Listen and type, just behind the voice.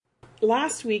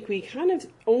last week we kind of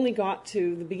only got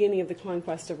to the beginning of the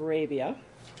conquest of Arabia.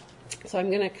 So I'm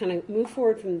going to kind of move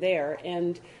forward from there.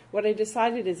 And what I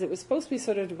decided is it was supposed to be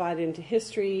sort of divided into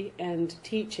history and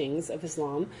teachings of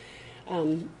Islam.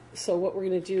 So what we're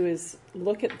going to do is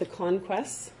look at the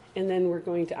conquests, and then we're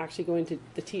going to actually go into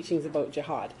the teachings about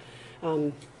jihad,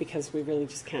 because we really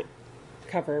just can't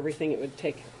cover everything. It would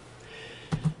take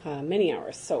many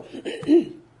hours. So,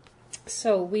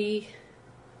 so we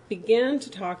began to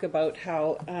talk about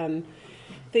how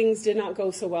things did not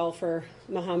go so well for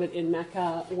Muhammad in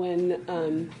Mecca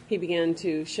when he began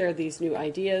to share these new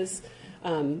ideas.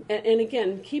 And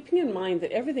again, keeping in mind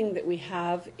that everything that we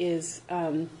have is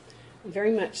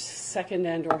very much second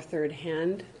and or third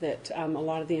hand, that a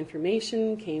lot of the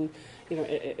information came,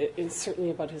 it's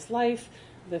certainly about his life.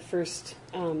 The first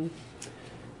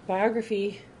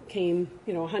biography came,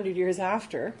 100 years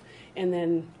after, and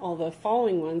then all the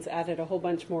following ones added a whole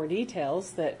bunch more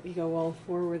details that you go, well,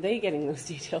 where were they getting those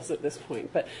details at this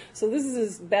point? But so this is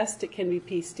as best it can be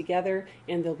pieced together,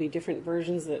 and there'll be different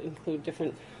versions that include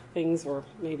different things, or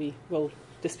maybe we'll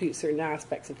dispute certain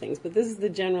aspects of things. But this is the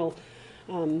general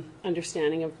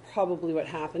understanding of probably what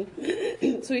happened.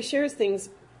 So he shares things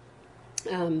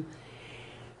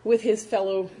with his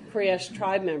fellow Quraysh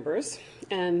tribe members,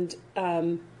 and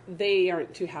they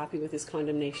aren't too happy with his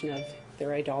condemnation of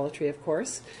their idolatry, of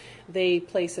course. They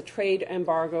place a trade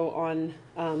embargo on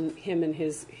him and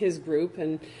his group,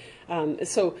 and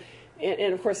so,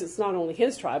 and of course it's not only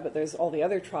his tribe, but there's all the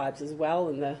other tribes as well,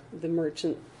 and the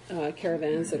merchant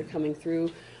caravans that are coming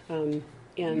through,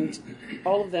 and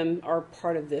all of them are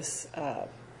part of this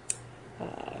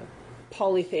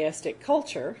polytheistic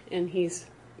culture, and his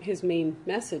main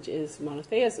message is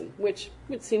monotheism, which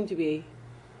would seem to be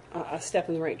a step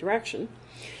in the right direction.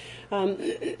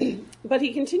 But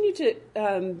he continued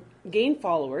to gain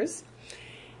followers.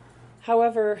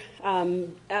 However,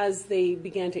 as they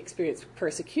began to experience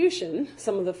persecution,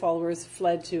 some of the followers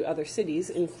fled to other cities,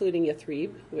 including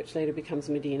Yathrib, which later becomes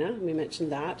Medina. We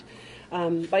mentioned that.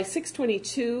 By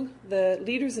 622, the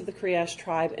leaders of the Quraysh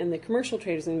tribe and the commercial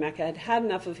traders in Mecca had had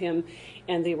enough of him,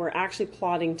 and they were actually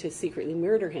plotting to secretly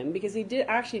murder him, because he did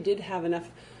have enough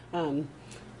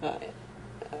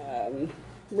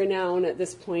renown at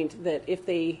this point that if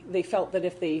they felt that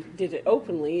if they did it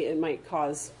openly, it might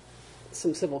cause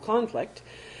some civil conflict.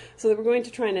 So they were going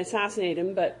to try and assassinate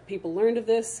him, but people learned of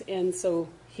this, and so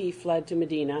he fled to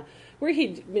Medina, where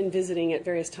he'd been visiting at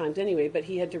various times anyway, but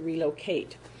he had to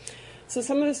relocate. So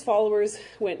some of his followers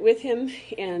went with him,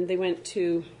 and they went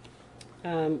to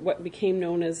what became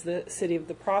known as the city of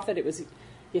the Prophet. It was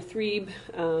Yathrib.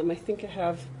 I think I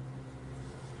have...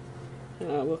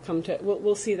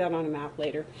 we'll see that on a map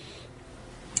later.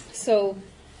 So,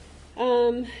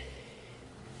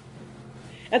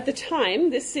 at the time,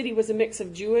 this city was a mix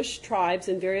of Jewish tribes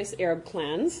and various Arab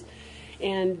clans,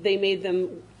 and they made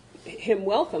him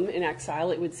welcome in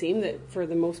exile. It would seem that for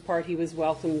the most part he was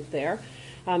welcomed there.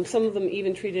 Some of them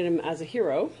even treated him as a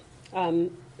hero.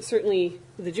 Certainly,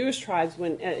 the Jewish tribes,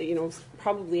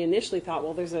 probably initially thought,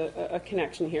 well, there's a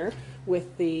connection here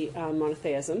with the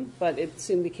monotheism, but it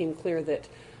soon became clear that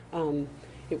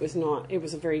it was not. It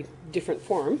was a very different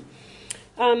form.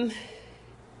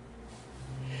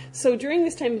 So during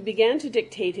this time, he began to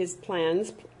dictate his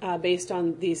plans based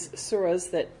on these surahs,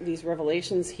 these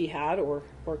revelations he had or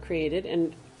created,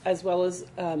 and as well as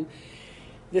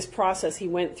this process he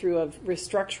went through of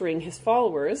restructuring his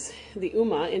followers, the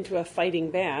Ummah, into a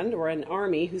fighting band or an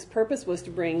army whose purpose was to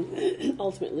bring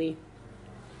ultimately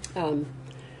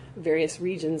various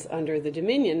regions under the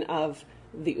dominion of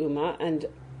the Ummah and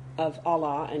of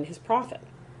Allah and his Prophet.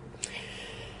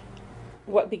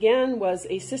 What began was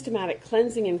a systematic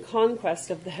cleansing and conquest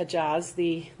of the Hijaz,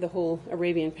 the whole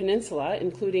Arabian Peninsula,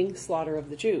 including slaughter of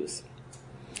the Jews.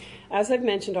 As I've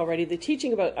mentioned already, the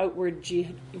teaching about outward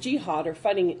jihad, or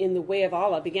fighting in the way of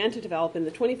Allah, began to develop in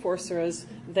the 24 surahs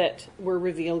that were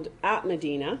revealed at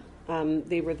Medina.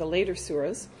 They were the later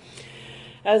surahs.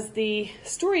 As the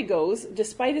story goes,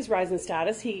 despite his rise in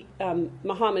status,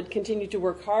 Muhammad continued to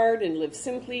work hard and live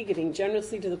simply, giving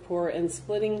generously to the poor and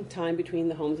splitting time between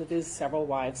the homes of his several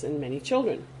wives and many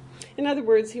children. In other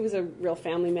words, he was a real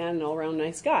family man and all-around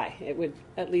nice guy, it would,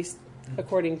 at least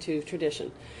according to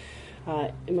tradition.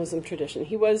 In Muslim tradition.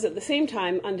 He was at the same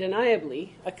time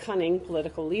undeniably a cunning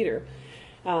political leader,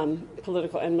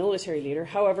 political and military leader,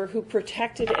 however, who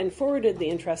protected and forwarded the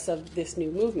interests of this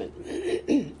new movement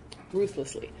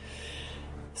ruthlessly.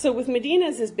 So with Medina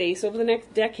as his base over the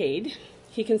next decade,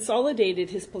 he consolidated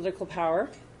his political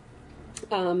power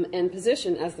and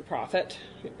position as the prophet.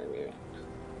 Here we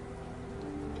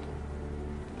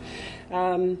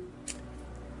go.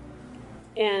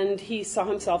 and he saw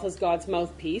himself as God's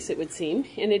mouthpiece, it would seem.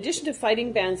 In addition to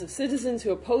fighting bands of citizens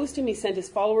who opposed him, he sent his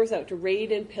followers out to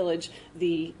raid and pillage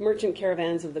the merchant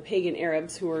caravans of the pagan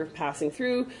Arabs who were passing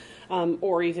through,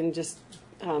 or even just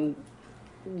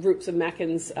groups of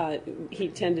Meccans. He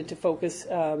tended to focus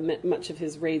much of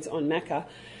his raids on Mecca.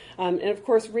 And of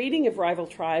course, raiding of rival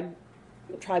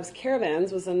tribes'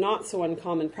 caravans was a not so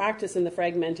uncommon practice in the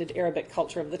fragmented Arabic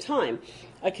culture of the time.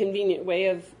 A convenient way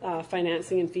of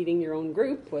financing and feeding your own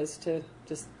group was to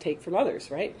just take from others,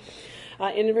 right?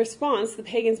 In response, the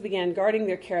pagans began guarding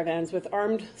their caravans with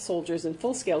armed soldiers, and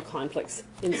full-scale conflicts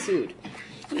ensued.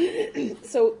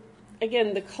 So,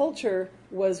 again, the culture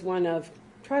was one of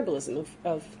tribalism,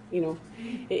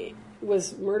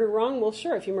 was murder wrong? Well,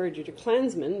 sure, if you murdered your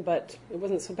clansman, but it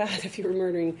wasn't so bad if you were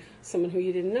murdering someone who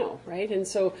you didn't know, right? And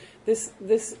so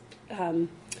these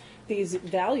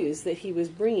values that he was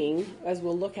bringing, as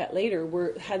we'll look at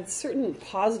later, had certain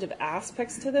positive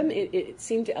aspects to them. It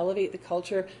seemed to elevate the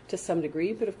culture to some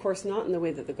degree, but of course not in the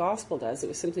way that the gospel does. It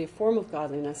was simply a form of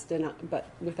godliness, but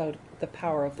without the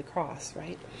power of the cross,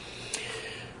 right?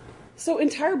 So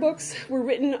entire books were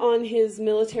written on his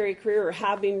military career, or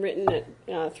have been written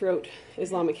throughout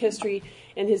Islamic history,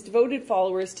 and his devoted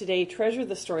followers today treasure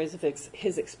the stories of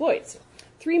his exploits.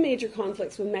 3 major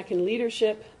conflicts with Meccan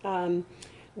leadership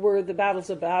were the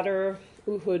battles of Badr,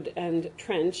 Uhud, and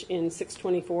Trench in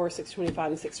 624,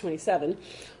 625, and 627,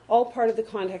 all part of the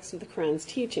context of the Quran's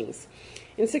teachings.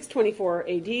 In 624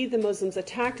 AD, the Muslims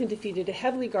attacked and defeated a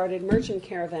heavily guarded merchant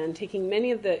caravan, taking many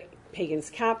of the pagans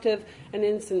captive. An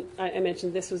instant, I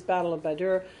mentioned this was Battle of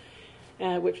Badr,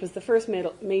 which was the first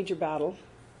major battle.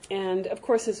 And of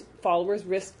course his followers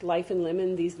risked life and limb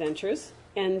in these ventures,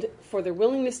 and for their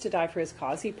willingness to die for his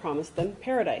cause, he promised them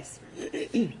paradise.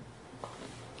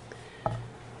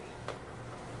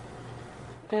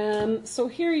 So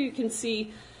here you can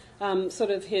see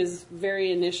sort of his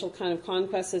very initial kind of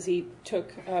conquest as he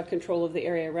took control of the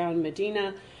area around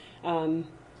Medina and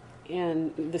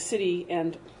the city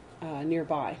and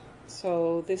nearby.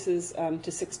 So this is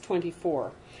to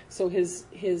 624. So his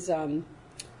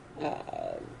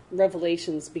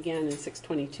revelations began in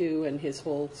 622, and his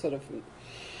whole sort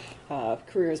of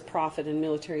career as prophet and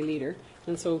military leader.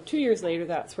 And so 2 years later,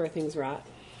 that's where things were at.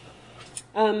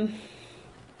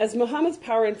 As Muhammad's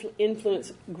power and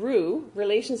influence grew,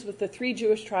 relations with the 3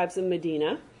 Jewish tribes of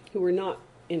Medina, who were not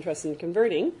interested in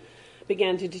converting,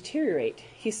 began to deteriorate.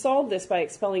 He solved this by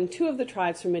expelling 2 of the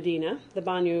tribes from Medina, the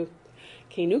Banu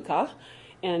Kainuka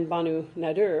and Banu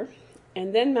Nadir,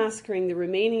 and then massacring the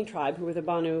remaining tribe, who were the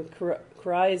Banu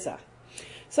Qurayza.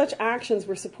 Such actions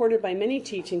were supported by many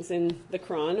teachings in the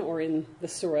Quran or in the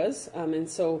surahs, and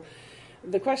so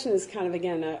the question is kind of,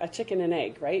 again, a chicken and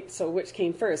egg, right? So which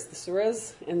came first, the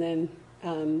surahs and then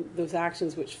those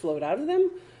actions which flowed out of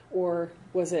them, or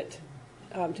was it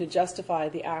to justify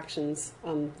the actions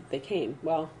they came?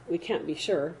 Well, we can't be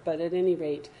sure, but at any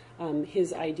rate,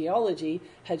 his ideology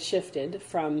had shifted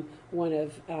from one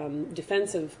of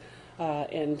defensive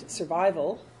and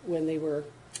survival when they were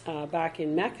back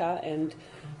in Mecca and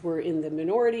were in the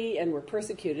minority and were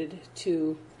persecuted,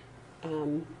 to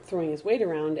throwing his weight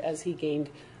around as he gained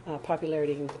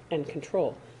popularity and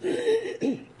control.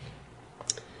 And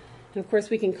of course,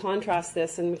 we can contrast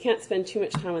this, and we can't spend too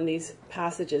much time on these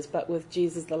passages, but with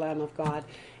Jesus, the Lamb of God,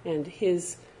 and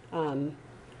his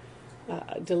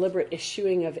deliberate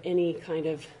eschewing of any kind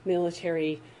of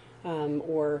military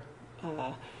or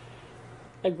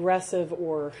aggressive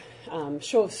or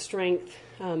show of strength,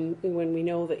 when we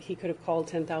know that he could have called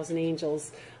 10,000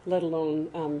 angels, let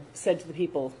alone said to the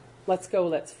people, let's go,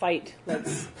 let's fight,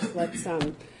 let's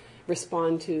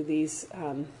respond to these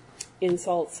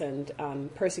insults and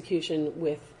persecution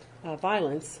with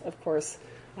violence. Of course,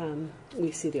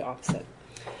 we see the opposite.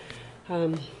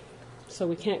 So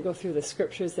we can't go through the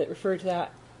scriptures that refer to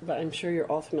that, but I'm sure you're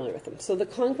all familiar with them. So the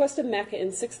conquest of Mecca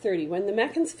in 630. When the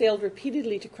Meccans failed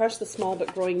repeatedly to crush the small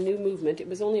but growing new movement, it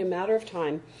was only a matter of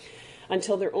time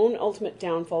until their own ultimate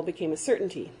downfall became a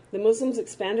certainty. The Muslims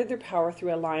expanded their power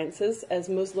through alliances as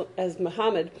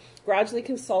Muhammad gradually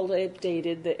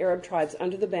consolidated the Arab tribes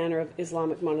under the banner of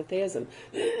Islamic monotheism.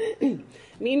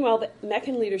 Meanwhile, the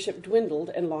Meccan leadership dwindled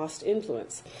and lost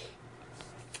influence.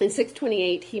 In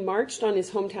 628, he marched on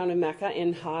his hometown of Mecca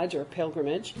in Hajj, or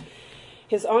pilgrimage.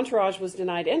 His entourage was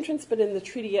denied entrance, but in the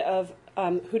Treaty of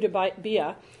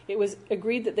Hudaybiyah, it was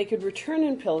agreed that they could return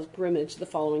in pilgrimage the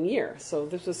following year. So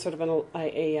this was sort of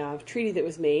a treaty that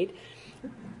was made,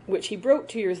 which he broke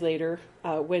 2 years later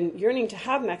when, yearning to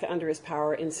have Mecca under his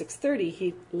power in 630,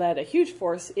 he led a huge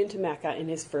force into Mecca in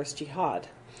his first jihad.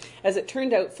 As it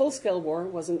turned out, full-scale war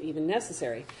wasn't even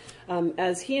necessary.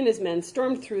 As he and his men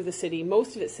stormed through the city,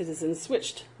 most of its citizens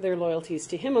switched their loyalties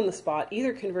to him on the spot,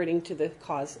 either converting to the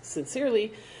cause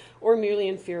sincerely or merely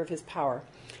in fear of his power.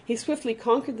 He swiftly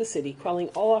conquered the city, quelling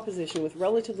all opposition with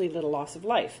relatively little loss of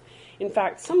life. In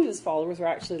fact, some of his followers were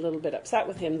actually a little bit upset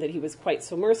with him that he was quite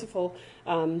so merciful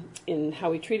in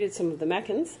how he treated some of the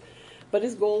Meccans. But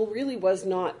his goal really was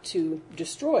not to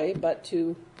destroy, but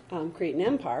to create an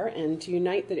empire and to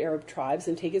unite the Arab tribes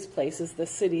and take his place as the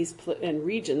city's and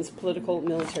region's political,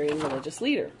 military, and religious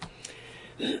leader.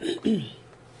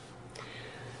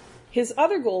 His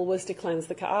other goal was to cleanse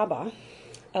the Kaaba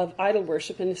of idol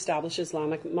worship and establish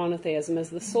Islamic monotheism as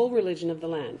the sole religion of the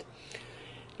land.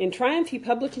 In triumph, he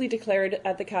publicly declared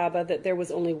at the Kaaba that there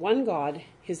was only one God,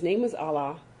 his name was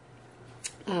Allah.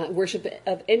 Worship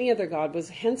of any other god was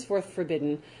henceforth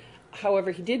forbidden.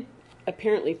 However, he did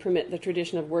apparently permit the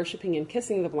tradition of worshipping and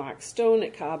kissing the black stone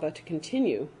at Kaaba to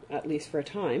continue, at least for a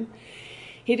time.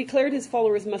 He declared his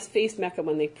followers must face Mecca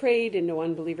when they prayed, and no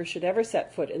unbeliever should ever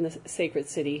set foot in the sacred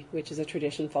city, which is a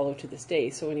tradition followed to this day.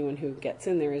 So anyone who gets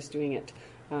in there is doing it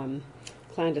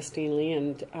clandestinely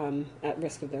and at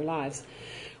risk of their lives.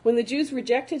 When the Jews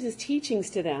rejected his teachings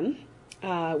to them,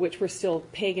 which were still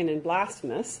pagan and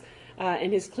blasphemous,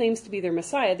 and his claims to be their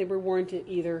Messiah, they were warned to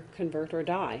either convert or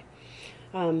die.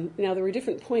 Now, there were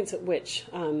different points at which,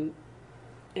 and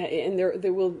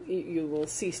you will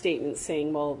see statements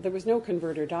saying, well, there was no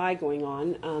convert or die going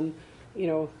on,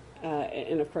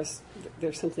 and of course,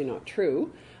 they're simply not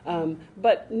true.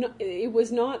 But no, it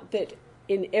was not that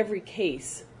in every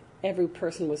case, every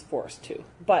person was forced to,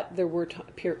 but there were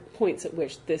points at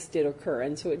which this did occur,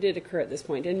 and so it did occur at this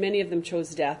point, and many of them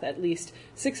chose death. At least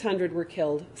 600 were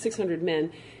killed, 600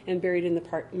 men, and buried in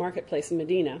the marketplace in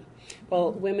Medina,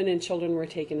 while women and children were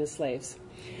taken as slaves.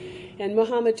 And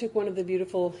Muhammad took one of the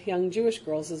beautiful young Jewish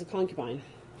girls as a concubine.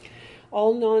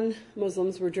 All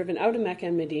non-Muslims were driven out of Mecca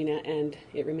and Medina, and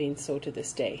it remains so to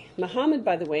this day. Muhammad,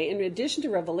 by the way, in addition to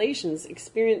revelations,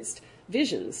 experienced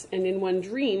visions, and in one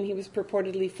dream he was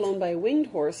purportedly flown by a winged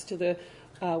horse to the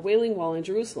Wailing Wall in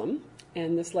Jerusalem,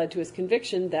 and this led to his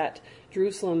conviction that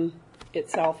Jerusalem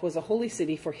itself was a holy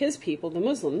city for his people, the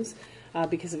Muslims,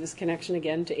 because of his connection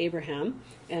again to Abraham,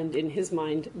 and in his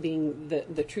mind being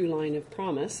the true line of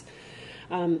promise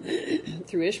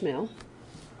through Ishmael.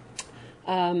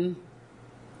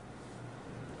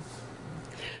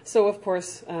 So, of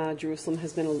course, Jerusalem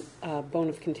has been a bone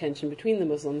of contention between the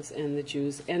Muslims and the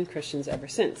Jews and Christians ever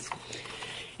since.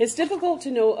 It's difficult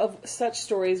to know of such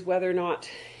stories whether or not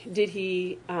did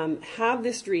he have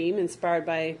this dream inspired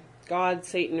by God,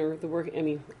 Satan, or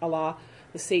Allah,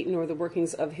 the Satan, or the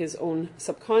workings of his own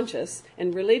subconscious,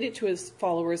 and relate it to his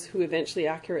followers who eventually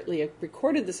accurately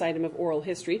recorded this item of oral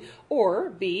history, or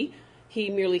B, he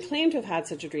merely claimed to have had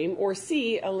such a dream, or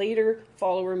C, a later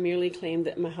follower merely claimed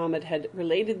that Muhammad had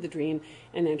related the dream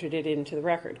and entered it into the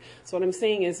record. So what I'm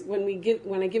saying is, when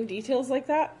I give details like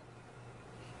that,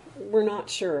 we're not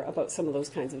sure about some of those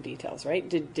kinds of details, right?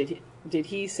 Did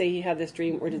he say he had this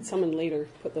dream, or did someone later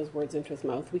put those words into his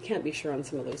mouth? We can't be sure on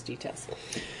some of those details.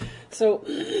 So,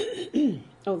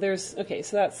 so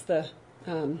that's the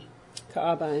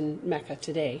Kaaba in Mecca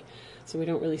today. So we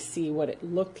don't really see what it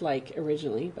looked like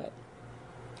originally, but.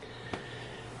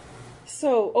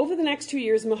 So, over the next 2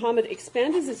 years, Muhammad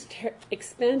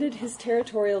expanded his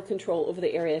territorial control over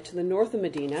the area to the north of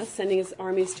Medina, sending his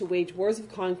armies to wage wars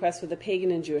of conquest with the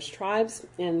pagan and Jewish tribes,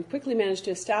 and quickly managed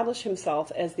to establish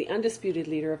himself as the undisputed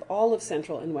leader of all of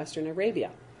Central and Western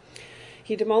Arabia.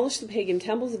 He demolished the pagan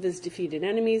temples of his defeated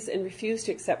enemies and refused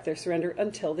to accept their surrender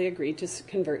until they agreed to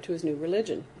convert to his new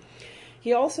religion.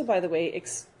 He also, by the way,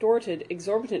 extorted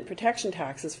exorbitant protection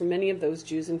taxes from many of those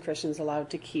Jews and Christians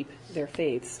allowed to keep their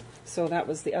faiths. So that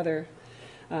was the other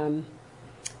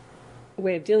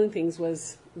way of dealing things,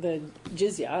 was the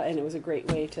jizya, and it was a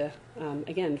great way to,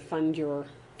 again, fund your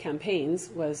campaigns,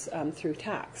 was through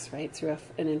tax, right, through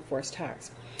an enforced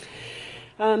tax.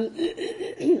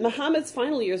 Muhammad's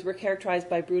final years were characterized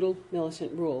by brutal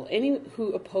militant rule. Any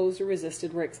who opposed or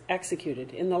resisted were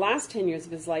executed. In the last 10 years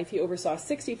of his life, he oversaw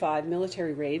 65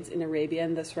 military raids in Arabia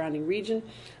and the surrounding region,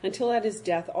 until at his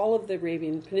death all of the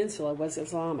Arabian Peninsula was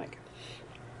Islamic.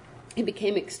 He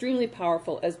became extremely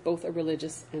powerful as both a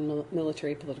religious and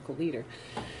military political leader.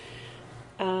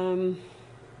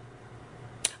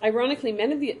 Ironically,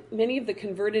 many of the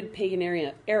converted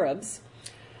pagan Arabs,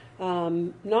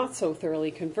 not so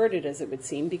thoroughly converted as it would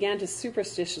seem, began to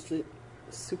superstitiously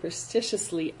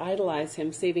idolize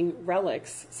him, saving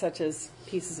relics such as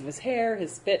pieces of his hair,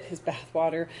 his spit, his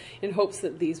bathwater, in hopes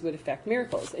that these would effect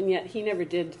miracles. And yet he never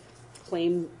did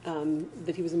claim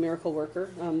that he was a miracle worker.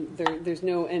 There's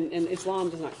no, and Islam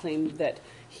does not claim that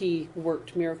he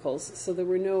worked miracles. So there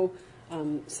were no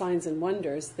signs and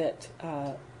wonders that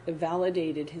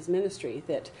validated his ministry.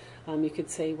 That you could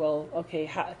say, well, okay,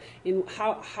 how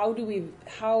do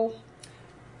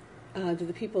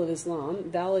the people of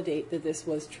Islam validate that this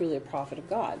was truly a prophet of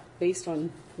God based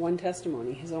on one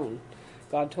testimony, his own?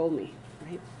 God told me,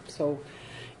 right? So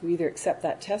you either accept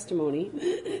that testimony,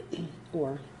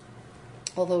 or,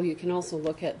 although you can also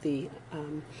look at the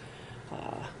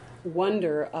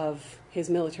wonder of his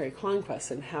military conquests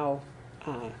and how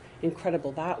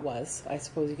incredible that was. I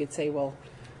suppose you could say, well,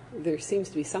 there seems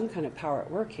to be some kind of power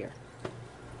at work here.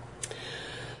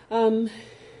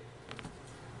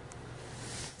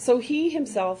 So he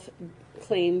himself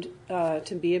claimed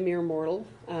to be a mere mortal,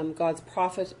 God's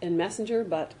prophet and messenger,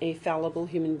 but a fallible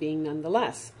human being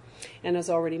nonetheless. And as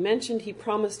already mentioned, he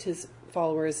promised his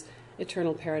followers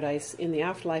eternal paradise in the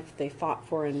afterlife that they fought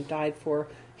for and died for,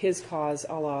 his cause,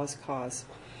 Allah's cause.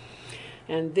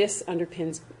 And this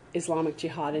underpins Islamic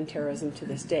jihad and terrorism to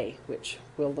this day, which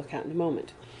we'll look at in a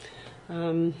moment.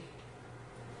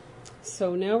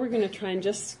 So now we're going to try and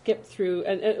just skip through,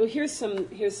 and here's some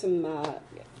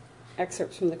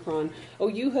excerpts from the Quran. "O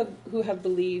you who have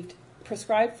believed,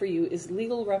 prescribed for you is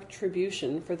legal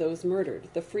retribution for those murdered,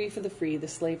 the free for the free, the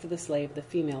slave for the slave, the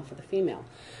female for the female."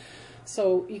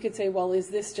 So you could say, well, is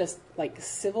this just like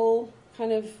civil,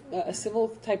 kind of a civil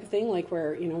type of thing, like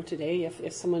where, today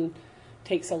if someone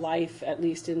takes a life, at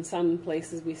least in some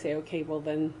places we say, okay, well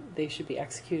then they should be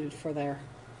executed for their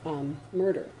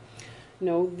murder.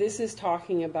 No, this is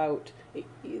talking about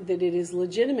that it is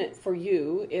legitimate for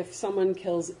you, if someone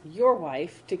kills your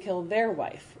wife, to kill their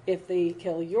wife. If they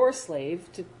kill your slave,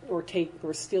 or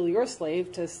steal your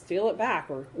slave, to steal it back,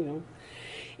 or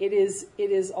it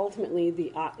is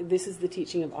ultimately this is the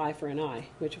teaching of eye for an eye,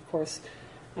 which of course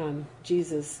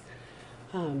Jesus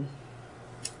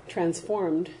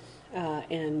transformed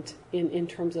and in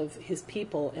terms of his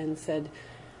people, and said,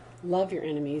 love your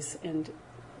enemies and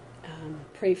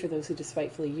pray for those who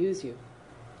despitefully use you.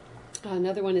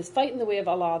 Another one is, fight in the way of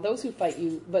Allah those who fight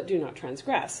you, but do not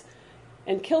transgress.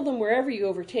 And kill them wherever you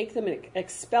overtake them, and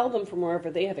expel them from wherever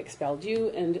they have expelled you.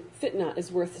 And fitna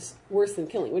is worse than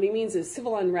killing. What he means is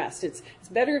civil unrest. It's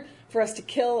better for us to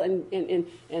kill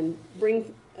and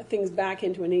bring things back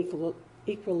into an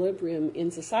equilibrium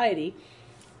in society,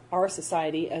 our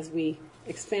society, as we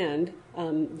expand,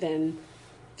 than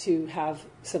to have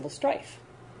civil strife.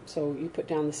 So you put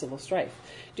down the civil strife.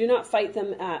 Do not fight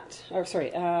them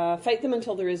fight them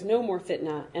until there is no more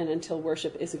fitna, and until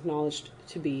worship is acknowledged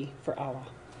to be for Allah.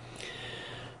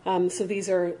 So these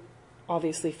are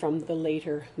obviously from the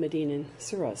later Medinan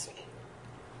surahs.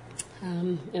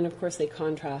 And of course they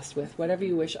contrast with whatever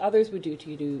you wish others would do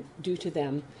to you, do to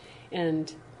them,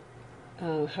 and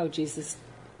how Jesus,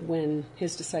 when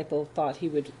his disciple thought he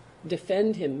would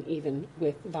defend him even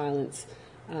with violence,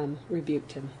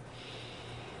 rebuked him.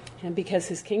 And because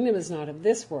his kingdom is not of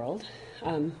this world,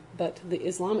 but the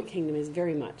Islamic kingdom is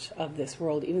very much of this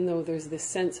world, even though there's this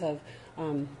sense of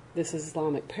this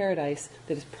Islamic paradise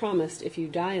that is promised if you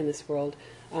die in this world,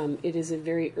 it is a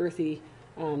very earthy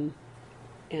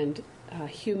and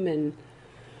human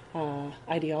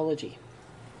ideology.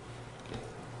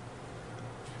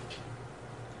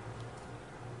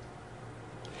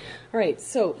 All right,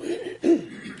 so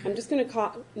I'm just going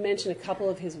to mention a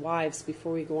couple of his wives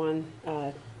before we go on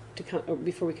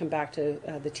before we come back to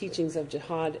the teachings of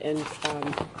jihad. And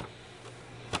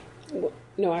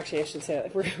no, actually, I should say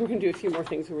that. We're going to do a few more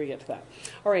things when we get to that.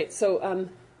 All right, so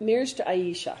marriage to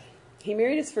Aisha. He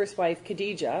married his first wife,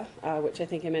 Khadija, which I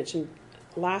think I mentioned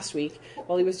last week,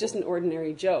 while he was just an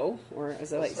ordinary Joe, or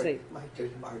as I like to say...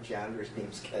 Our gender's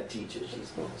name's Khadija.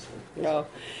 She's Muslim. Oh,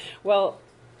 well,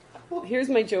 here's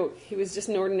my joke. He was just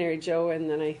an ordinary Joe, and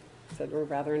then I said, or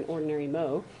rather an ordinary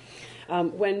Mo.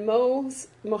 When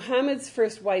Muhammad's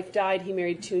first wife died, he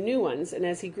married two new ones, and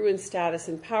as he grew in status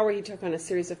and power, he took on a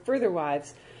series of further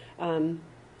wives.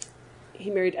 He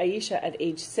married Aisha at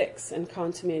age 6 and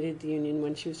consummated the union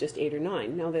when she was just 8 or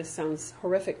 9. Now, this sounds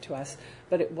horrific to us,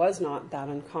 but it was not that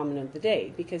uncommon of the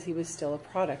day, because he was still a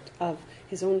product of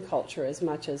his own culture as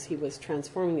much as he was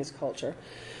transforming his culture.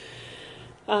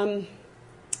 So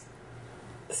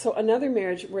another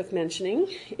marriage worth mentioning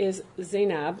is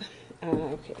Zainab.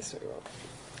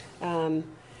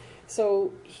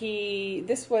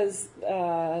 This was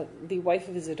the wife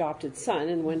of his adopted son,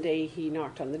 and one day he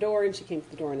knocked on the door, and she came to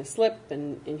the door in a slip,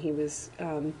 and he was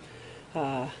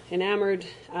enamored.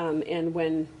 And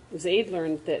when Zayd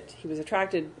learned that he was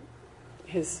attracted,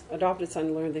 his adopted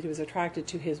son learned that he was attracted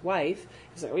to his wife,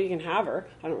 he's like, well, you can have her.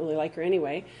 I don't really like her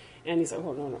anyway. And he's like,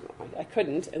 oh, no, I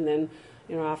couldn't. And then,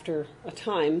 after a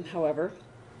time, however,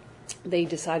 they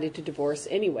decided to divorce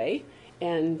anyway.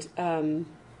 And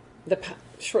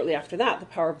shortly after that, the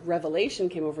power of revelation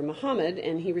came over Muhammad,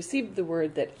 and he received the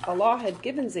word that Allah had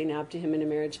given Zainab to him in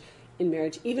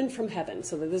marriage, even from heaven.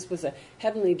 So that this was a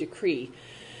heavenly decree.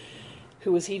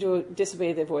 Who was he to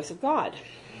disobey the voice of God?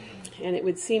 And it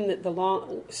would seem that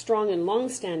the strong and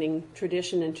long-standing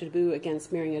tradition and taboo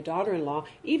against marrying a daughter-in-law,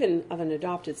 even of an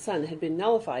adopted son, had been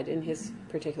nullified in his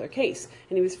particular case,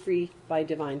 and he was free by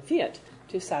divine fiat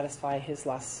to satisfy his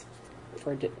lust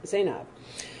for Zainab.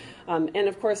 And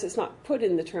of course, it's not put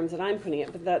in the terms that I'm putting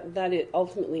it, but that it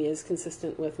ultimately is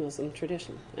consistent with Muslim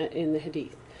tradition in the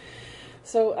Hadith.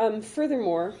 So,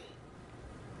 furthermore,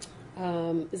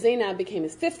 Zainab became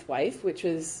his fifth wife, which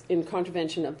was in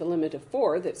contravention of the limit of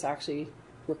 4 that's actually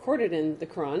recorded in the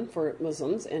Quran for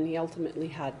Muslims, and he ultimately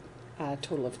had a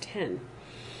total of 10.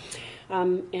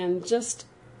 And just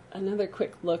another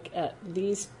quick look at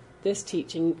this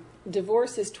teaching.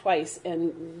 Divorce is twice,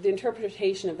 and the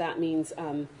interpretation of that means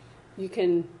you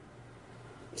can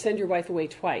send your wife away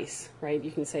twice, right? You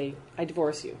can say, I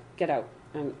divorce you, get out.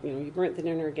 You burnt the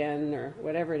dinner again, or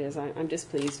whatever it is, I'm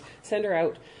displeased. Send her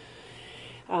out.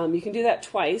 You can do that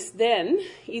twice, then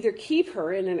either keep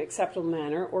her in an acceptable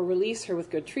manner or release her with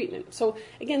good treatment. So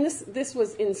again, this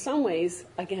was in some ways,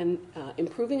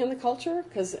 improving on the culture,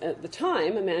 because at the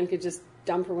time, a man could just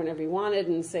dump her whenever he wanted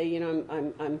and say,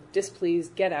 I'm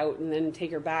displeased, get out, and then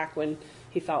take her back when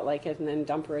he felt like it, and then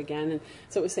dump her again. And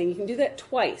so it was saying you can do that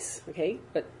twice, okay?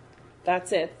 But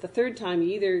that's it. The third time, you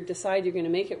either decide you're going to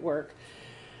make it work,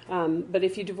 but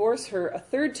if you divorce her a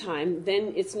third time,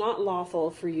 then it's not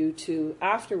lawful for you to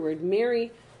afterward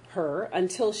marry her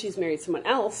until she's married someone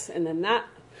else, and then that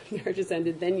marriage is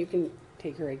ended, then you can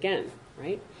take her again,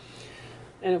 right?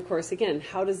 And of course, again,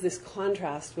 how does this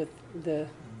contrast with the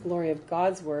glory of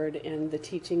God's word and the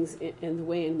teachings and the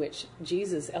way in which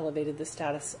Jesus elevated the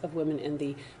status of women and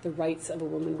the rights of a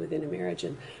woman within a marriage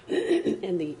and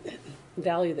the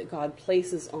value that God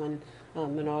places on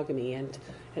monogamy and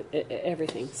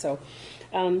everything. So,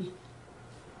 where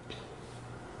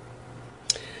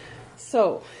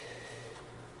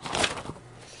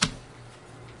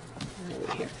are we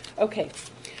here? Okay.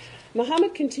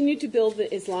 Muhammad continued to build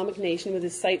the Islamic nation with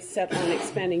his sights set on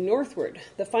expanding northward.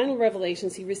 The final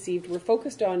revelations he received were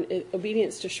focused on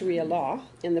obedience to Sharia law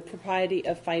and the propriety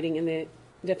of fighting in the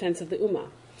defense of the Ummah.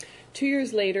 2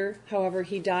 years later, however,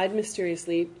 he died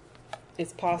mysteriously.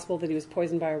 It's possible that he was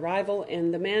poisoned by a rival,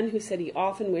 and the man who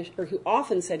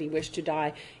often said he wished to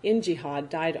die in jihad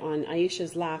died on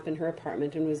Aisha's lap in her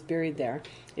apartment and was buried there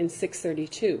in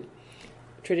 632.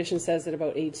 Tradition says that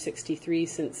about age 63,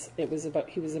 since he was about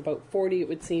 40, it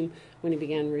would seem, when he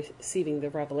began receiving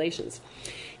the revelations.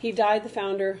 He died the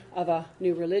founder of a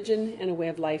new religion and a way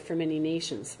of life for many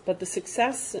nations. But the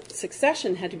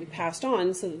succession had to be passed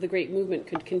on so that the great movement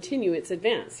could continue its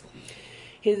advance.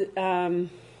 The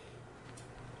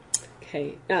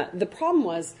problem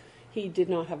was he did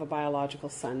not have a biological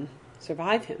son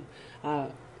survive him.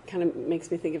 Kind of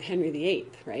makes me think of Henry VIII,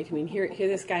 right? I mean, here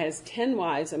this guy has 10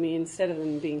 wives. I mean, instead of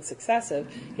them being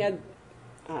successive, he had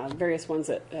various ones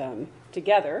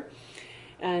together.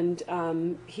 And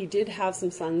he did have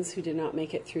some sons who did not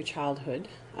make it through childhood.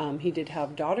 He did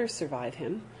have daughters survive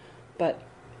him. But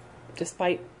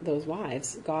despite those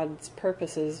wives, God's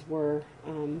purposes were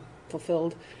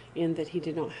fulfilled in that he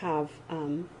did not have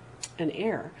an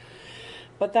heir.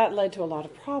 But that led to a lot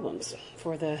of problems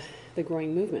for the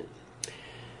growing movement.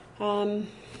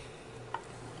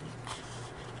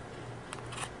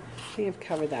 We have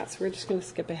covered that, so we're just going to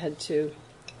skip ahead to.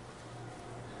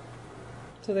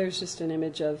 So there's just an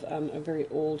image of a very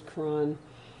old Quran,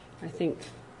 I can't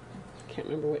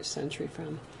remember which century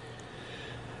from.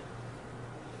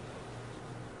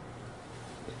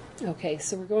 Okay,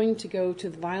 so we're going to go to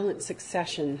the violent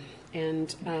succession and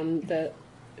the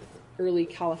early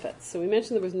caliphates. So we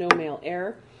mentioned there was no male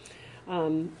heir.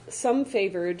 Some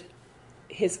favored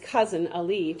his cousin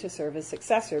Ali to serve as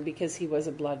successor because he was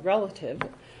a blood relative.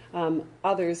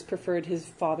 Others preferred his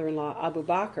father-in-law Abu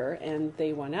Bakr, and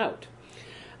they won out.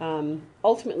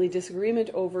 Ultimately,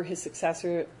 disagreement over his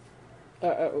successor,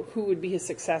 who would be his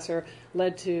successor,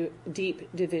 led to deep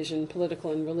division,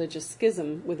 political and religious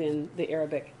schism within the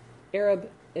Arab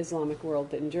Islamic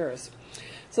world that endures.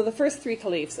 So the first 3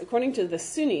 caliphs, according to the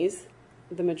Sunnis,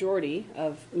 the majority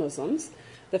of Muslims,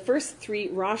 the first 3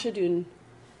 Rashidun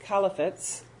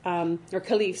caliphs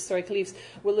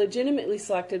were legitimately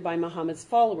selected by Muhammad's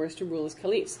followers to rule as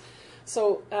caliphs.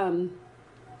 So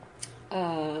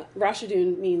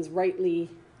Rashidun means rightly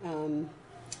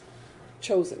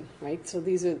chosen, right? So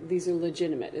these are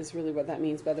legitimate, is really what that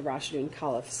means by the Rashidun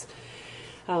caliphs.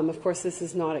 Of course, this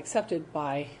is not accepted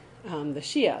by the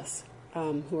Shias,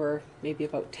 who are maybe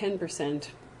about 10%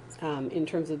 in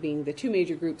terms of being the two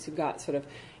major groups. You've got sort of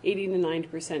 80 to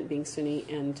 90% being Sunni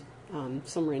and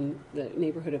somewhere in the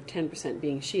neighborhood of 10%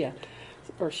 being Shia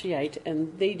or Shiite,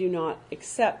 and they do not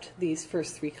accept these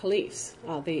first three caliphs.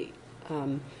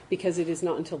 Because it is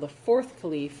not until the fourth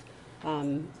caliph,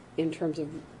 in terms of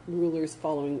rulers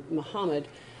following Muhammad,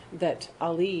 that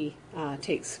Ali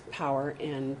takes power,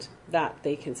 and that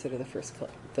they consider the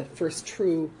first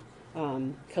true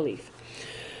caliph.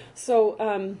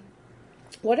 So,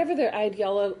 whatever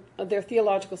their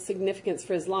theological significance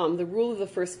for Islam, the rule of the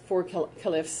first four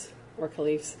caliphs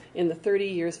in the 30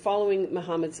 years following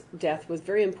Muhammad's death was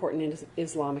very important in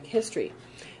Islamic history.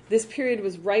 This period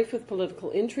was rife with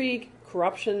political intrigue,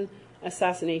 corruption,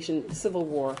 assassination, civil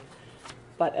war,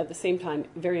 but at the same time,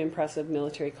 very impressive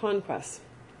military conquests.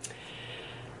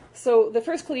 So the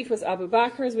first caliph was Abu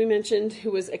Bakr, as we mentioned,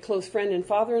 who was a close friend and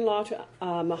father-in-law to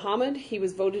Muhammad. He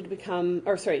was voted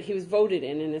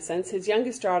in a sense. His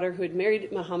youngest daughter, who had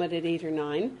married Muhammad at 8 or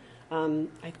 9,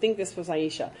 I think this was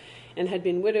Aisha, and had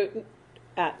been widowed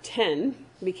at 10,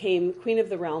 became queen of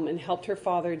the realm and helped her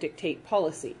father dictate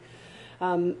policy.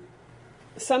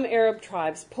 Some Arab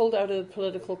tribes pulled out of the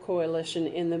political coalition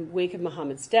in the wake of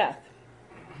Muhammad's death.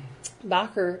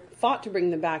 Bakr fought to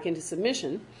bring them back into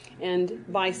submission, and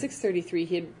by 633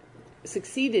 he had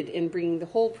succeeded in bringing the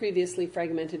whole previously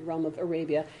fragmented realm of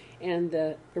Arabia and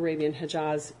the Arabian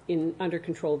Hejaz under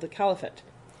control of the caliphate.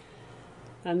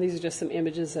 These are just some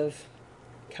images of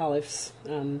caliphs,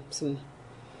 some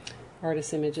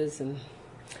artist images.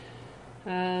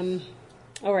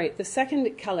 All right, the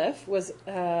second caliph was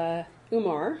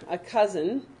Umar, a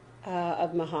cousin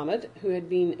of Muhammad, who had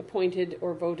been appointed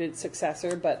or voted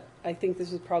successor, but I think this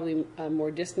was probably a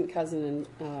more distant cousin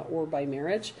or by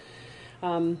marriage.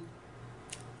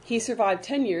 He survived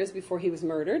 10 years before he was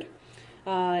murdered.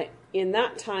 In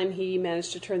that time, he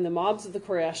managed to turn the mobs of the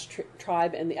Quraysh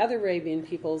tribe and the other Arabian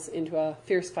peoples into a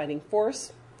fierce fighting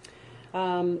force.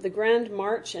 The Grand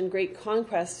March and Great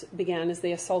Conquest began as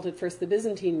they assaulted first the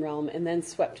Byzantine realm and then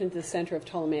swept into the center of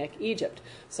Ptolemaic Egypt.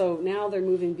 So now they're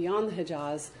moving beyond the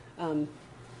Hejaz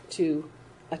to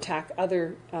attack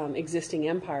other existing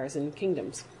empires and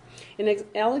kingdoms. In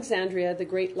Alexandria, the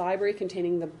great library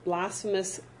containing the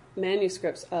blasphemous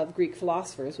manuscripts of Greek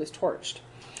philosophers was torched.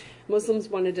 Muslims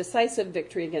won a decisive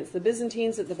victory against the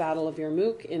Byzantines at the Battle of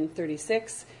Yarmouk in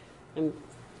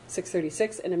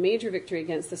 636, and a major victory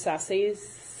against the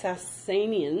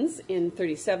Sassanians in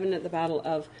 37 at the Battle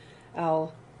of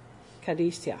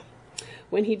Al-Qadisiyah.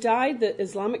 When he died, the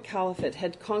Islamic Caliphate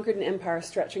had conquered an empire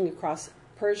stretching across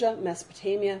Persia,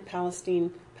 Mesopotamia,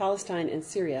 Palestine, and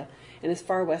Syria, and as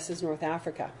far west as North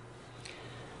Africa.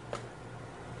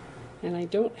 And I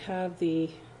don't know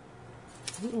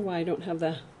why I don't have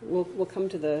the... We'll come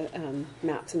to the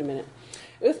maps in a minute.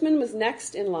 Uthman was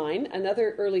next in line,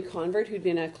 another early convert who'd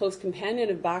been a close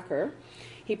companion of Bakr.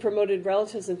 He promoted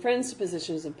relatives and friends to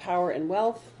positions of power and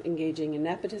wealth, engaging in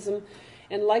nepotism,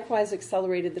 and likewise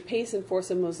accelerated the pace and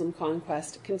force of Muslim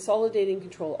conquest, consolidating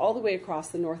control all the way across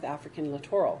the North African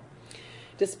littoral.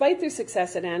 Despite their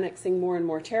success at annexing more and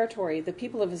more territory, the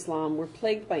people of Islam were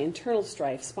plagued by internal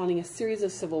strife, spawning a series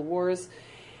of civil wars,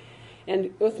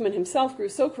 and Uthman himself grew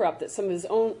so corrupt that some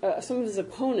of his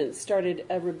opponents started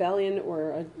a rebellion or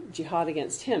a jihad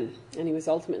against him, and he was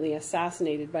ultimately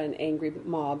assassinated by an angry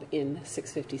mob in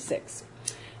 656.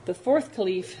 The fourth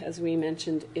caliph, as we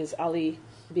mentioned, is Ali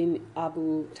bin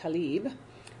Abu Talib,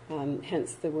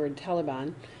 hence the word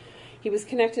Taliban. He was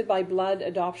connected by blood,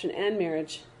 adoption, and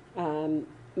marriage,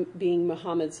 being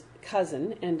Muhammad's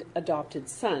cousin and adopted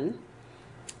son.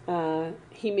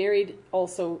 He married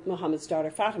also Muhammad's daughter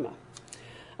Fatima.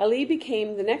 Ali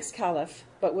became the next caliph,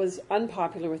 but was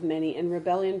unpopular with many, and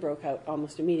rebellion broke out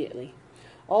almost immediately.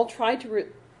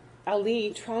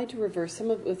 Ali tried to reverse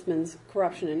some of Uthman's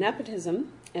corruption and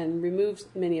nepotism, and removed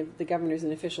many of the governors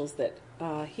and officials that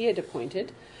he had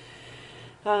appointed.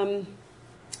 Muawiyah,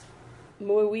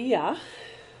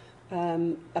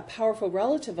 a powerful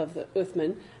relative of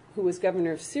Uthman, who was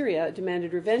governor of Syria,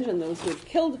 demanded revenge on those who had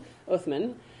killed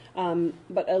Uthman,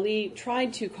 but Ali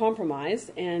tried to compromise,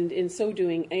 and in so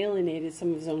doing alienated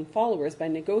some of his own followers by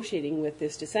negotiating with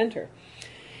this dissenter.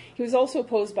 He was also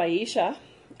opposed by Aisha,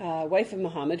 wife of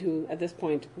Muhammad, who at this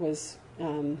point was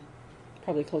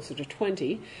probably closer to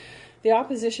 20. The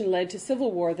opposition led to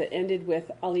civil war that ended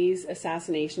with Ali's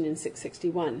assassination in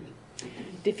 661.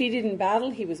 Defeated in battle,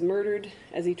 he was murdered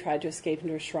as he tried to escape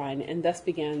into a shrine, and thus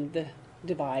began the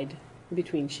divide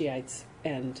between Shiites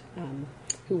and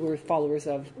who were followers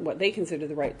of what they considered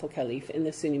the rightful caliph and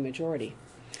the Sunni majority.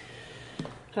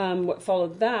 What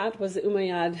followed that was the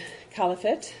Umayyad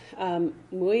Caliphate.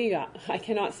 Muawiyah, I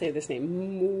cannot say this name,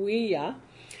 Muawiyah,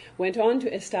 went on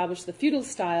to establish the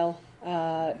feudal-style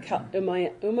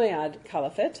Umayyad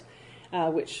Caliphate,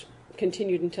 which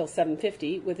continued until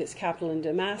 750 with its capital in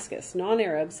Damascus.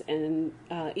 Non-Arabs and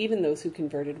even those who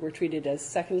converted were treated as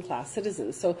second-class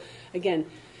citizens. So again,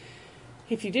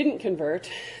 if you didn't convert,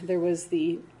 there was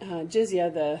the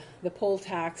jizya, the poll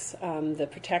tax, the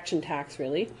protection tax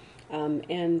really,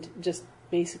 and just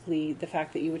basically the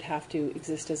fact that you would have to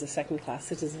exist as a second-class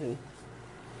citizen.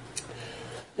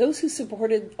 Those who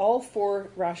supported all four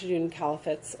Rashidun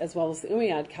caliphates, as well as the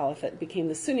Umayyad Caliphate, became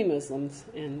the Sunni Muslims,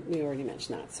 and we already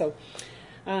mentioned that. So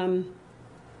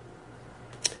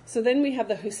then we have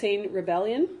the Hussein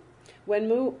Rebellion. When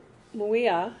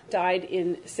Muawiyah died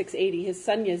in 680, his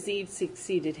son Yazid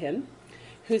succeeded him.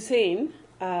 Hussein,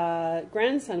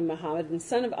 grandson of Muhammad and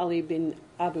son of Ali bin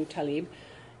Abu Talib,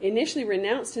 initially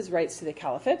renounced his rights to the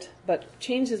caliphate, but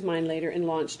changed his mind later and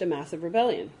launched a massive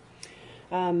rebellion.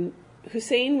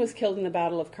 Hussein was killed in the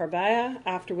Battle of Karbala,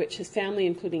 after which his family,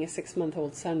 including a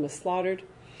 6-month-old son, was slaughtered,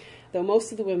 though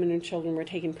most of the women and children were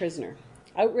taken prisoner.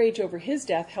 Outrage over his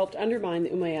death helped undermine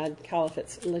the Umayyad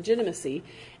Caliphate's legitimacy,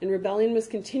 and rebellion was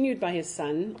continued by his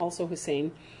son, also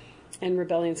Hussein, and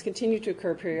rebellions continued to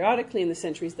occur periodically in the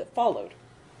centuries that followed.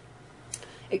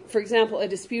 For example, a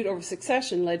dispute over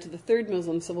succession led to the Third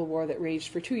Muslim Civil War that raged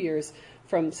for 2 years,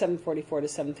 from 744 to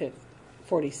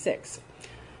 746.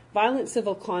 Violent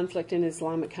civil conflict in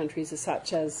Islamic countries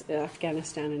such as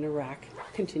Afghanistan and Iraq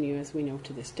continue, as we know,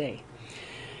 to this day.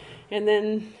 And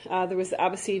then there was the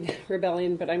Abbasid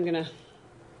rebellion, but I'm going to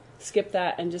skip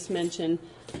that and just mention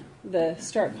the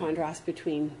stark contrast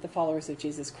between the followers of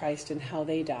Jesus Christ and how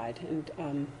they died,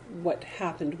 and what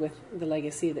happened with the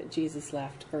legacy that Jesus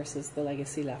left versus the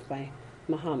legacy left by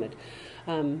Muhammad.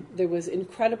 There was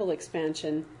incredible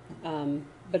expansion,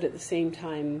 but at the same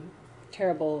time,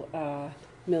 terrible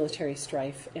military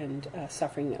strife and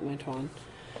suffering that went on.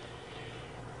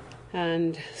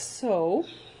 And so,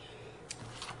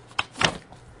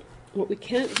 what we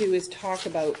can't do is talk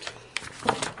about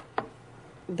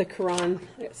the Quran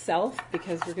itself,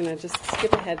 because we're going to just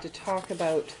skip ahead to talk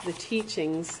about the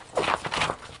teachings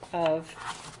of,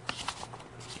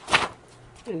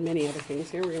 and many other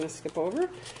things here we're going to skip over.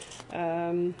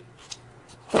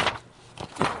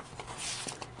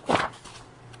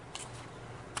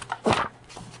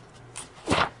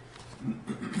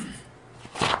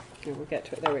 We'll get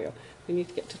to it. There we go. We need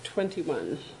to get to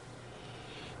 21.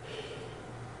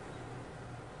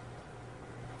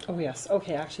 Oh, yes.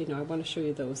 Okay, actually, no, I want to show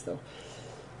you those, though.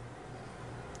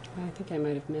 I think I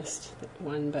might have missed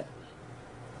one, but...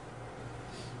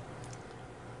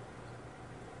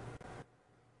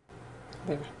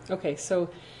 there. Okay, so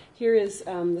here is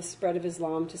the spread of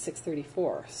Islam to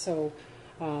 634. So,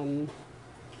 a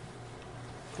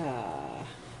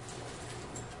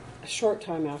short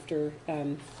time after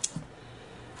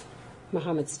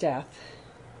Muhammad's death,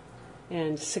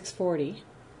 and 640,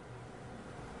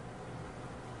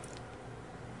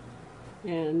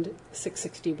 and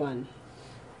 661.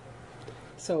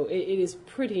 So it is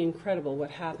pretty incredible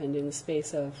what happened in the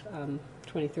space of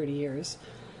 20, 30 years.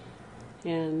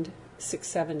 And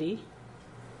 670,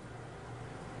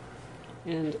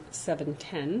 and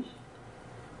 710,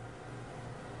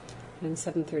 and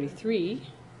 733.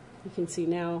 You can see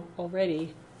now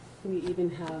already we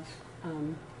even have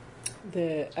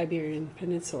the Iberian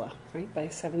Peninsula, right, by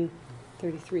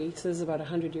 733. So this is about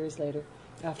 100 years later,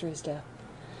 after his death.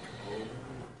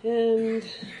 And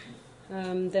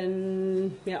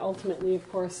then, ultimately,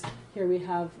 of course, here we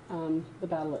have the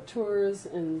battle at Tours,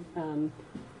 and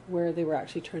where they were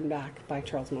actually turned back by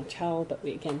Charles Martel. But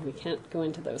we can't go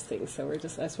into those things. So I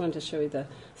just wanted to show you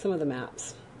some of the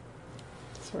maps.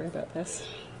 Sorry about this.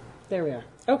 There we are.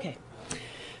 Okay.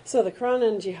 So the Quran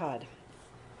and Jihad.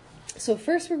 So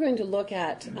first we're going to look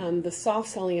at the soft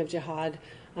selling of jihad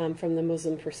from the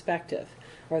Muslim perspective,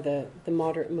 or the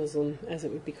moderate Muslim, as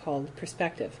it would be called,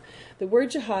 perspective. The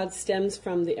word jihad stems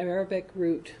from the Arabic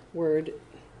root word,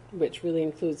 which really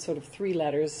includes sort of 3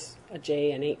 letters, a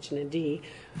J, an H, and a D,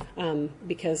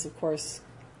 because, of course,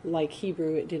 like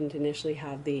Hebrew, it didn't initially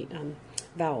have the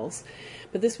vowels.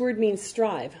 But this word means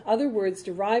strive. Other words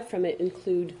derived from it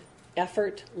include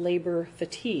effort, labor,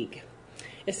 fatigue.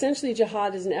 Essentially,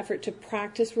 jihad is an effort to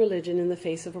practice religion in the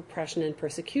face of oppression and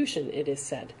persecution, it is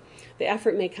said. The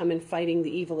effort may come in fighting the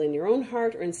evil in your own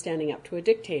heart or in standing up to a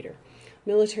dictator.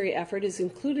 Military effort is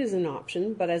included as an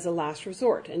option, but as a last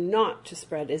resort, and not to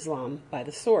spread Islam by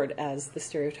the sword, as the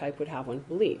stereotype would have one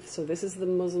believe. So this is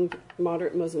the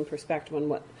moderate Muslim perspective on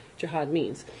what jihad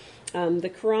means. The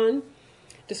Quran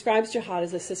describes jihad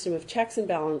as a system of checks and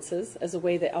balances, as a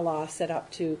way that Allah set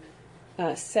up to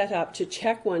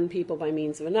check one people by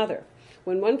means of another.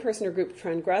 When one person or group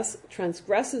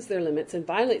transgresses their limits and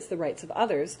violates the rights of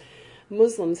others,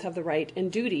 Muslims have the right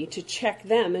and duty to check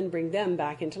them and bring them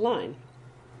back into line.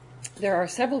 There are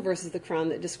several verses of the Quran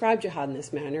that describe jihad in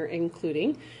this manner,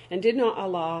 including, "And did not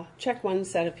Allah check one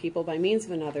set of people by means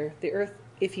of another? The earth,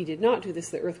 if he did not do this,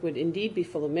 the earth would indeed be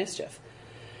full of mischief."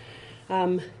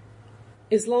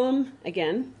 Islam,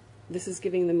 again, this is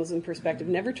giving the Muslim perspective,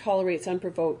 never tolerates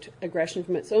unprovoked aggression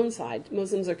from its own side.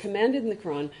 Muslims are commanded in the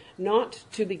Quran not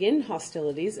to begin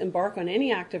hostilities, embark on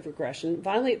any act of aggression,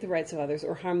 violate the rights of others,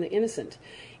 or harm the innocent.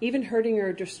 Even hurting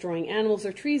or destroying animals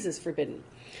or trees is forbidden.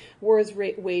 War is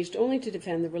waged only to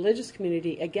defend the religious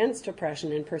community against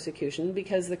oppression and persecution,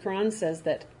 because the Quran says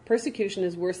that persecution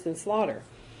is worse than slaughter.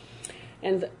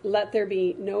 And let there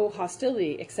be no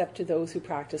hostility except to those who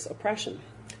practice oppression.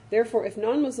 Therefore, if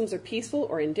non-Muslims are peaceful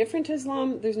or indifferent to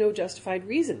Islam, there's no justified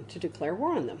reason to declare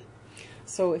war on them.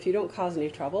 So if you don't cause any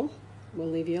trouble, we'll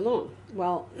leave you alone.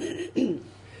 Well,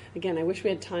 again, I wish we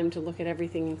had time to look at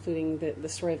everything, including the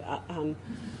story of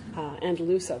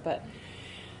Andalusia. But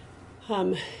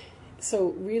so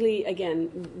really,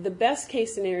 again, the best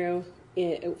case scenario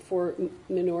for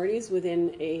minorities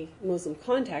within a Muslim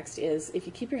context is if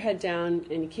you keep your head down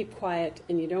and you keep quiet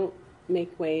and you don't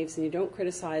make waves and you don't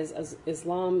criticize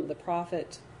Islam, the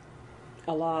Prophet,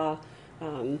 Allah,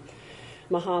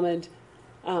 Muhammad,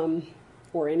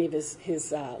 or any of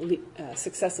his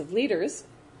successive leaders,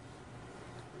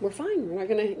 we're fine. You're not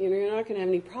going to have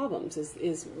any problems.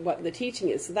 Is what the teaching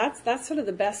is. So that's sort of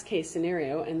the best case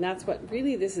scenario, and that's what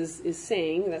really this is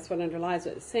saying. That's what underlies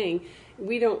what it's saying.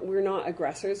 We're not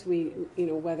aggressors.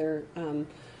 Whether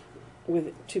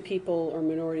to people or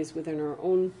minorities within our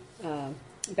own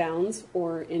bounds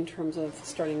or in terms of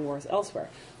starting wars elsewhere.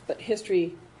 But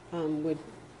history would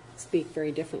speak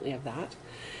very differently of that.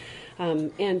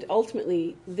 And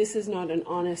ultimately, this is not an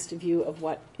honest view of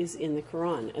what is in the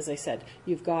Quran. As I said,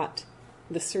 you've got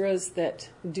the surahs that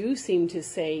do seem to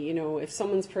say, if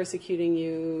someone's persecuting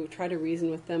you, try to reason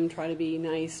with them, try to be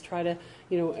nice, try to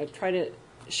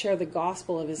share the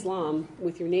gospel of Islam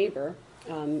with your neighbor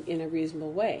in a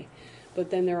reasonable way. But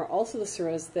then there are also the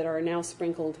surahs that are now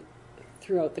sprinkled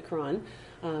throughout the Quran.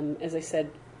 As I said,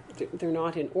 they're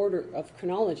not in order of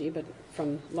chronology, but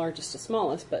from largest to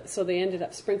smallest, but so they ended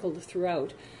up sprinkled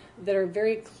throughout, that are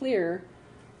very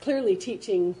clearly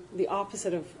teaching the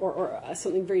opposite of, or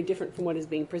something very different from what is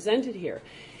being presented here.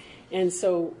 And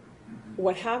so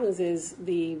what happens is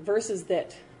the verses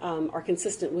that are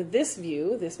consistent with this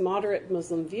view, this moderate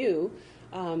Muslim view,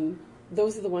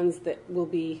 those are the ones that will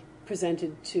be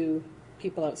presented to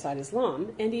people outside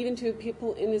Islam, and even to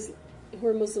people who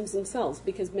are Muslims themselves,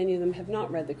 because many of them have not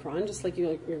read the Quran, just like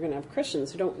you're going to have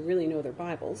Christians who don't really know their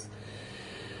Bibles.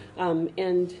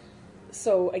 And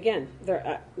so, again,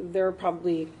 there are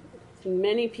probably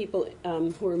many people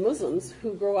who are Muslims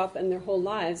who grow up and their whole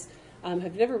lives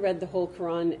have never read the whole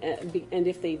Quran, and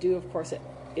if they do, of course, it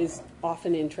is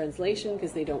often in translation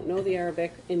because they don't know the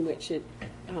Arabic, in which it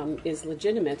is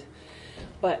legitimate,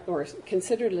 or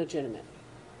considered legitimate.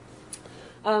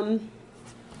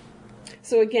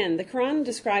 So again, the Quran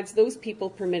describes those people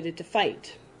permitted to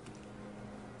fight.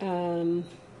 I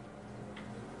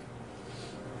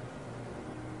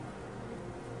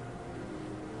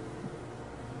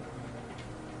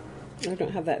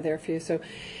don't have that there for you. So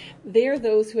they are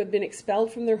those who have been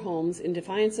expelled from their homes in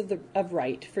defiance of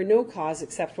right for no cause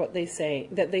except what they say,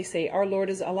 that they say, "Our Lord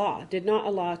is Allah." Did not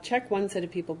Allah check one set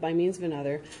of people by means of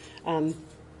another?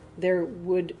 There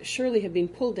would surely have been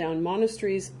pulled down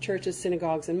monasteries, churches,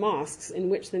 synagogues, and mosques in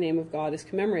which the name of God is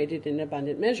commemorated in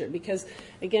abundant measure. Because,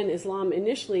 again, Islam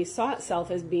initially saw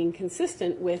itself as being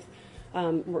consistent with,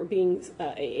 or being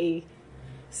a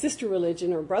sister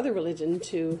religion or brother religion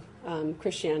to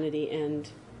Christianity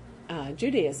and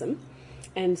Judaism.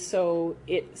 And so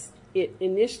it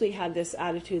initially had this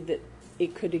attitude that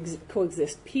it could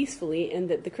coexist peacefully, and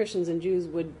that the Christians and Jews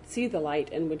would see the light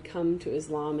and would come to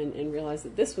Islam and realize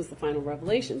that this was the final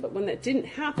revelation. But when that didn't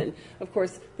happen, of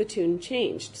course, the tune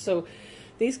changed. So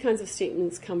these kinds of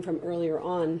statements come from earlier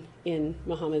on in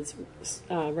Muhammad's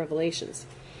revelations.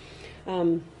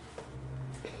 And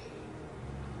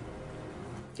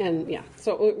yeah,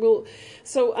 so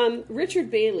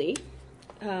Richard Bailey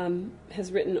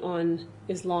has written on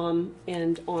Islam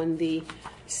and on the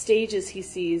stages he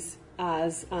sees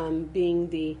as being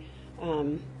the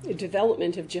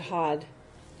development of jihad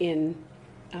in,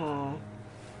 how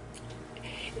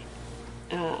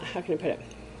can I put it?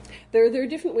 There are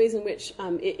different ways in which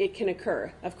it can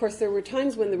occur. Of course, there were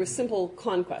times when there was simple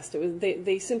conquest.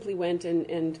 They simply went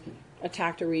and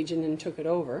attacked a region and took it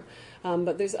over.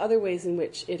 But there's other ways in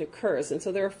which it occurs. And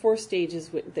so there are 4 stages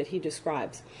that he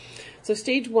describes. So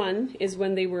stage 1 is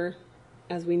when they were,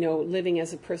 as we know, living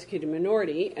as a persecuted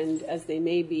minority, and as they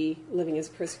may be living as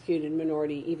a persecuted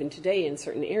minority even today in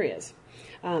certain areas.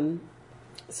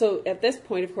 So at this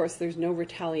point, of course, there's no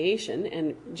retaliation,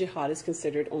 and jihad is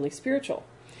considered only spiritual.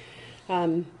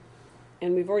 And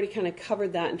we've already kind of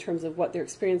covered that in terms of what their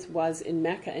experience was in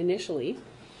Mecca initially.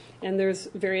 And there's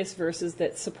various verses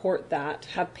that support that.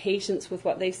 Have patience with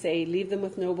what they say, leave them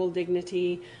with noble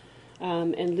dignity,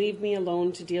 and leave me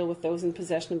alone to deal with those in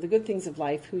possession of the good things of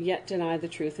life who yet deny the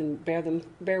truth, and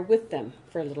bear with them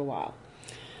for a little while.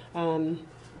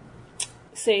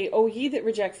 Say, O ye that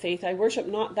reject faith, I worship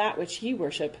not that which ye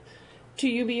worship. To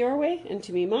you be your way, and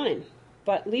to me mine.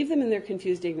 But leave them in their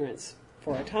confused ignorance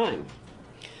for a time.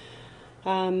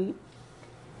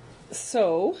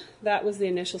 So that was the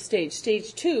initial stage.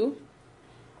 Stage 2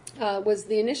 was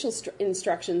the initial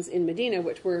instructions in Medina,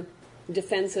 which were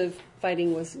defensive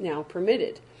fighting was now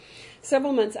permitted.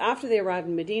 Several months after they arrived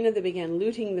in Medina, they began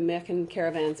looting the Meccan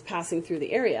caravans passing through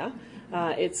the area.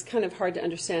 It's kind of hard to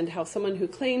understand how someone who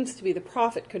claims to be the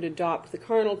prophet could adopt the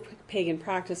carnal pagan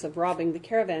practice of robbing the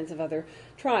caravans of other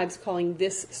tribes, calling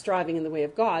this striving in the way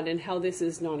of God, and how this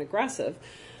is non-aggressive.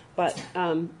 But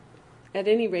at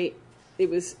any rate, it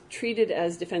was treated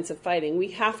as defensive fighting.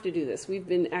 We have to do this. We've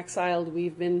been exiled.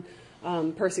 We've been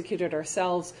persecuted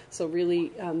ourselves. So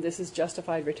really, this is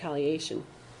justified retaliation.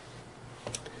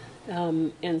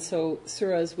 And so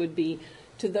surahs would be,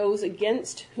 to those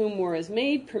against whom war is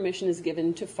made, permission is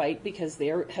given to fight because they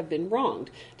have been wronged.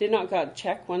 Did not God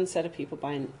check one set of people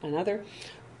by another?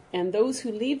 And those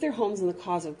who leave their homes in the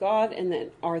cause of God and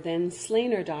that are then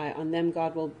slain or die, on them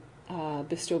God will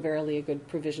bestow verily a good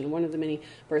provision. One of the many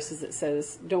verses that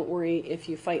says, don't worry, if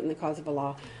you fight in the cause of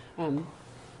Allah,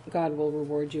 God will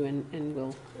reward you and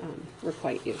will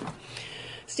requite you.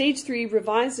 Stage 3,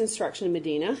 revised instruction in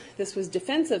Medina. This was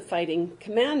defensive fighting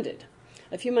commanded.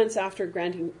 A few months after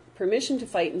granting permission to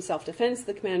fight in self-defense,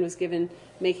 the command was given,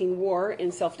 making war in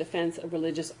self-defense a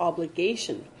religious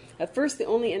obligation. At first, the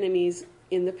only enemies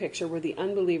in the picture were the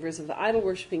unbelievers of the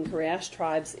idol-worshipping Quraysh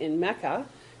tribes in Mecca,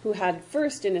 who had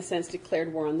first, in a sense,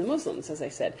 declared war on the Muslims, as I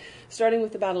said. Starting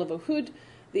with the Battle of Uhud,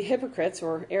 the hypocrites,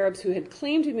 or Arabs who had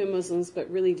claimed to be Muslims but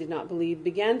really did not believe,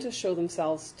 began to show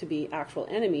themselves to be actual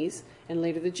enemies, and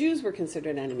later the Jews were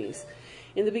considered enemies.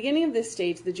 In the beginning of this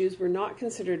stage, the Jews were not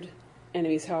considered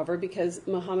enemies, however, because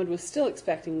Muhammad was still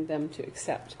expecting them to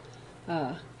accept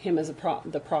him as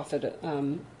the prophet,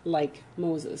 like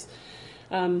Moses.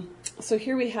 So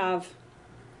here we have,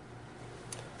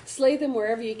 slay them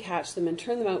wherever you catch them and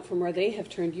turn them out from where they have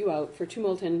turned you out, for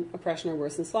tumult and oppression are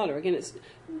worse than slaughter. Again, it's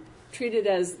treated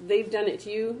as they've done it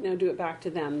to you, now do it back to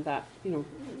them. That,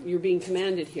 you're being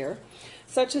commanded here.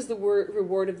 Such is the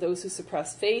reward of those who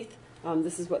suppress faith.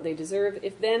 This is what they deserve.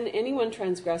 If then anyone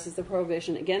transgresses the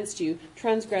prohibition against you,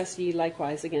 transgress ye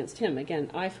likewise against him.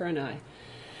 Again, eye for an eye.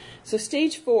 So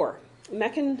stage 4,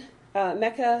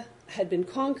 Mecca had been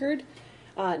conquered.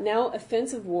 Now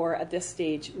offensive war at this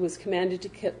stage was commanded to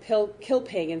kill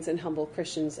pagans and humble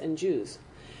Christians and Jews.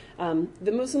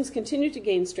 The Muslims continued to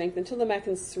gain strength until the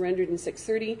Meccans surrendered in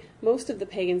 630. Most of the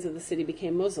pagans of the city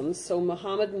became Muslims, so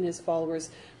Muhammad and his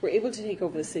followers were able to take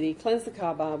over the city, cleanse the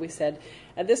Kaaba, we said.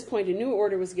 At this point, a new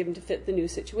order was given to fit the new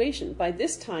situation. By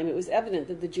this time, it was evident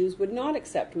that the Jews would not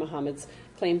accept Muhammad's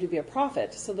claim to be a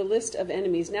prophet, so the list of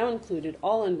enemies now included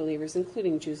all unbelievers,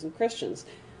 including Jews and Christians.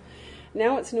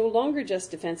 Now it's no longer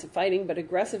just defensive fighting, but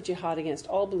aggressive jihad against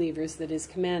all believers that is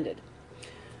commanded.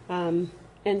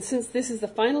 And since this is the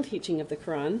final teaching of the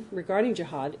Quran regarding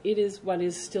jihad, it is what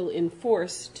is still in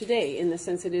force today, in the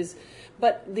sense it is,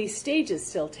 but these stages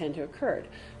still tend to occur.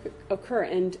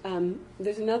 And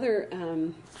there's another,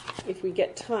 if we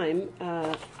get time,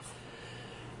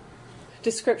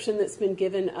 description that's been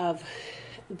given of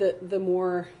the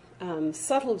more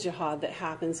subtle jihad that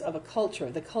happens of a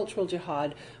culture, the cultural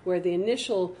jihad, where the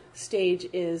initial stage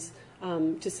is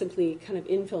to simply kind of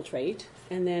infiltrate,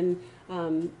 and then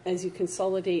as you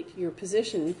consolidate your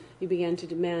position, you begin to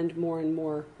demand more and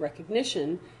more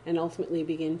recognition, and ultimately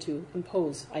begin to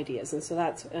impose ideas. And so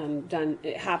that's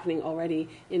happening already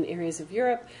in areas of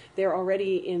Europe. They're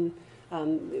already in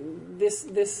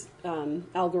this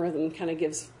algorithm kind of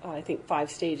gives, I think,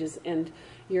 5 stages, and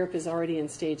Europe is already in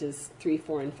stages 3,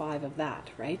 4, and 5 of that,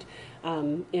 right?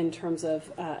 In terms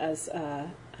of, as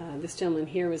this gentleman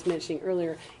here was mentioning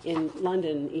earlier, in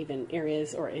London, even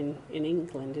areas, or in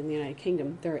England, in the United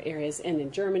Kingdom, there are areas, and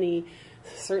in Germany,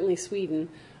 certainly Sweden,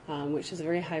 which is a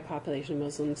very high population of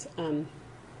Muslims,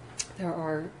 there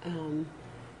are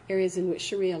areas in which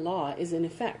Sharia law is in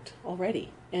effect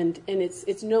already, and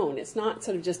it's known. It's not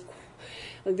sort of just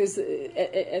like there's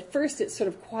at first it's sort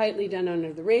of quietly done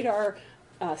under the radar,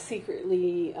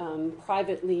 secretly,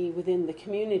 privately within the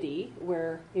community,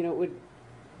 where it would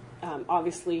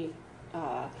obviously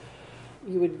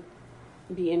you would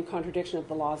be in contradiction of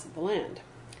the laws of the land.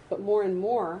 But more and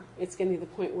more, it's getting to the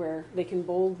point where they can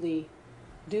boldly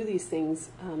do these things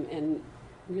and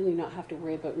really not have to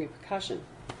worry about repercussion.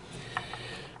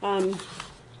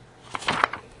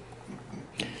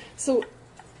 So,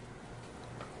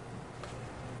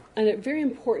 a very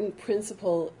important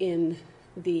principle in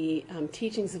the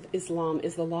teachings of Islam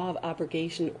is the law of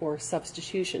abrogation or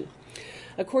substitution.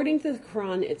 According to the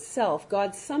Quran itself,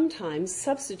 God sometimes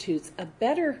substitutes a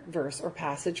better verse or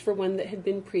passage for one that had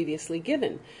been previously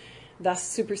given, thus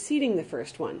superseding the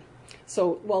first one.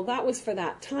 So, well, that was for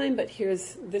that time, but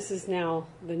this is now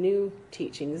the new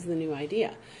teaching, this is the new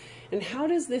idea. And how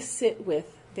does this sit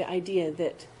with the idea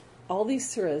that all these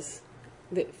surahs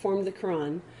that formed the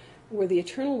Quran were the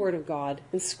eternal word of God,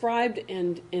 inscribed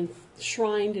and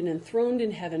enshrined and enthroned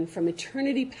in heaven from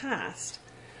eternity past,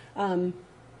 and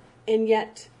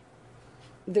yet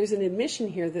there's an admission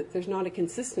here that there's not a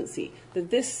consistency, that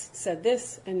this said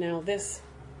this and now this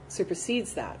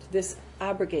supersedes that, this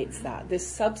abrogates that, this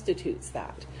substitutes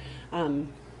that.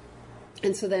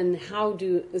 And so then how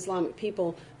do Islamic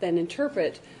people then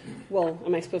interpret, well,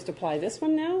 am I supposed to apply this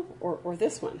one now or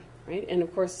this one, right? And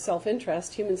of course,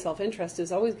 self-interest, human self-interest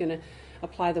is always going to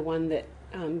apply the one that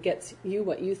gets you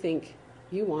what you think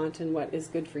you want and what is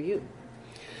good for you,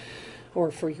 or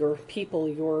for your people,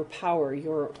 your power,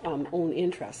 your own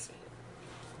interests.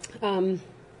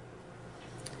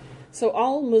 So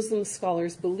all Muslim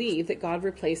scholars believe that God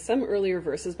replaced some earlier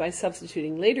verses by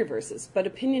substituting later verses, but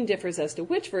opinion differs as to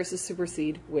which verses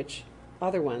supersede which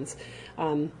other ones.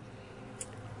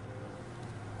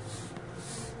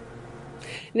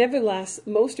 Nevertheless,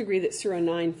 most agree that Surah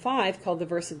 9:5, called the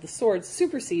verse of the sword,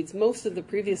 supersedes most of the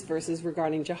previous verses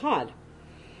regarding jihad,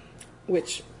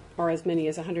 which are as many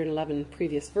as 111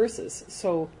 previous verses.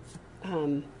 So,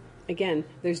 again,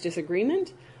 there's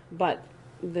disagreement, but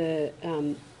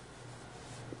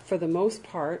for the most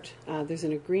part, there's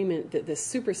an agreement that this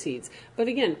supersedes. But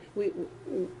again,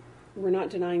 we're not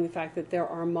denying the fact that there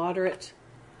are moderate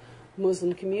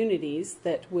Muslim communities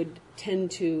that would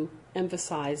tend to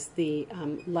emphasize the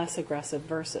less aggressive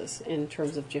verses in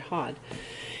terms of jihad.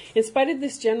 In spite of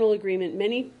this general agreement,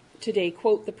 many today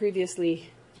quote the previous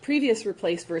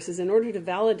replaced verses in order to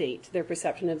validate their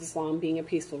perception of Islam being a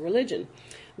peaceful religion.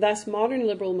 Thus, modern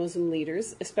liberal Muslim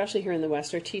leaders, especially here in the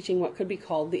West, are teaching what could be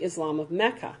called the Islam of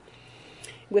Mecca,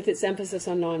 with its emphasis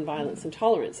on nonviolence and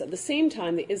tolerance. At the same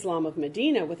time, the Islam of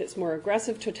Medina, with its more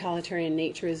aggressive totalitarian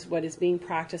nature, is what is being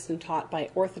practiced and taught by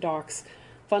orthodox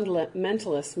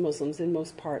fundamentalist Muslims in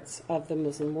most parts of the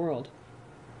Muslim world.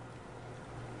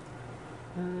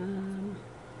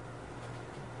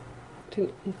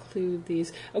 To include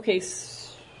these. Okay.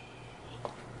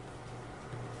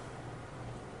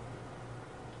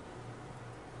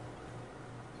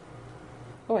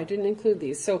 Oh, I didn't include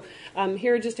these. So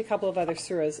here are just a couple of other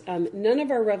surahs. None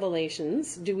of our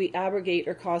revelations do we abrogate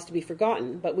or cause to be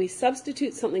forgotten, but we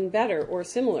substitute something better or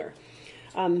similar.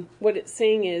 What it's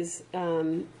saying is,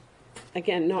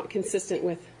 again, not consistent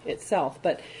with itself,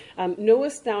 but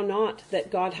knowest thou not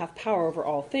that God hath power over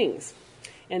all things?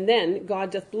 And then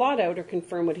God doth blot out or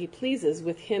confirm what he pleases,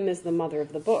 with him is the mother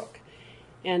of the book.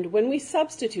 And when we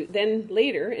substitute, then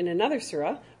later in another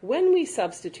surah, when we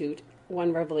substitute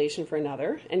one revelation for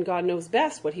another, and God knows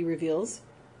best what he reveals,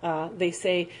 they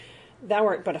say, thou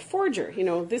art but a forger.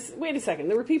 Wait a second.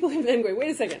 There were people who then going,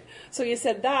 wait a second. So you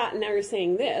said that, and now you're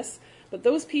saying this. But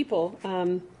those people,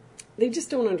 they just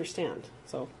don't understand.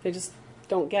 So they just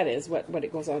don't get it, is what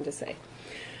it goes on to say.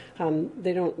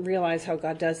 They don't realize how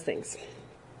God does things.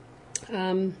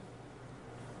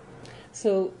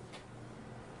 So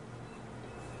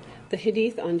the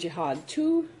hadith on jihad.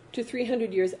 200 to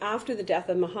 300 years after the death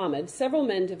of Muhammad, several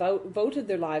men devoted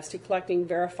their lives to collecting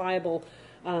verifiable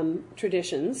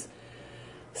traditions,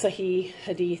 Sahih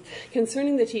hadith,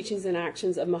 concerning the teachings and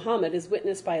actions of Muhammad as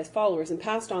witnessed by his followers and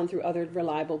passed on through other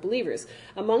reliable believers.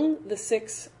 Among the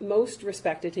 6 most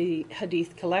respected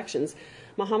hadith collections,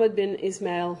 Muhammad bin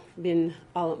Ismail bin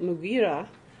al-Mughira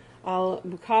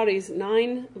al-Bukhari's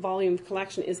 9-volume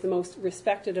collection is the most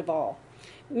respected of all.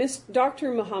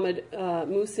 Dr. Muhammad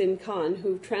Muhsin Khan,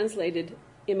 who translated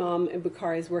Imam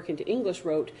Bukhari's work into English,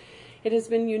 wrote, "It has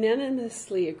been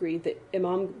unanimously agreed that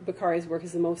Imam Bukhari's work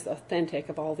is the most authentic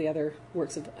of all the other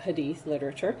works of hadith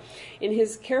literature. In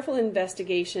his careful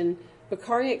investigation,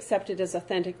 Bukhari accepted as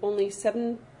authentic only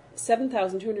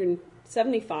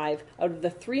 7,275 out of the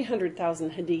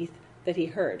 300,000 hadith that he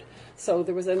heard." So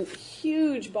there was a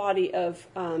huge body of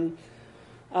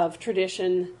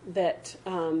tradition that,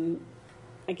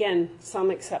 again, some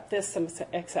accept this, some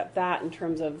accept that in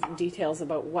terms of details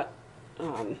about what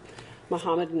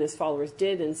Muhammad and his followers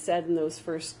did and said in those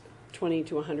first 20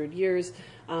 to 100 years.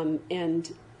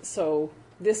 And so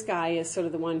this guy is sort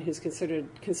of the one who's considered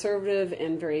conservative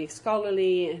and very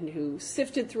scholarly and who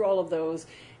sifted through all of those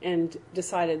and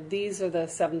decided these are the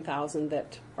 7,000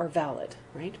 that are valid,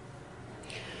 right?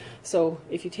 So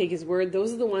if you take his word,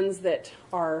 those are the ones that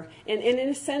are, and in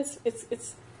a sense,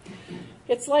 it's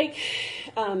like,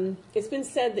 it's been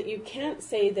said that you can't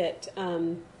say that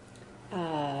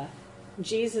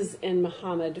Jesus and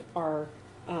Muhammad are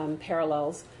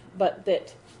parallels, but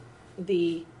that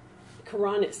the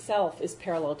Quran itself is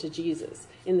parallel to Jesus,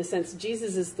 in the sense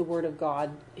Jesus is the Word of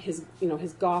God, his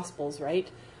Gospels,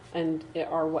 right, and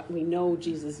are what we know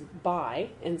Jesus by,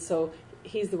 and so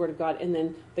he's the Word of God, and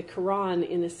then the Quran,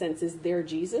 in a sense, is their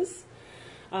Jesus.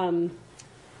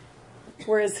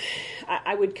 Whereas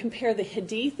I would compare the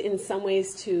Hadith in some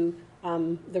ways to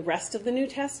the rest of the New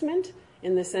Testament,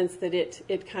 in the sense that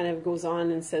it kind of goes on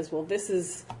and says, well, this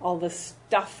is all the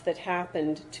stuff that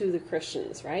happened to the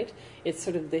Christians, right? It's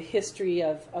sort of the history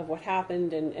of what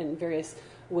happened and various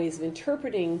ways of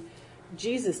interpreting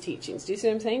Jesus' teachings. Do you see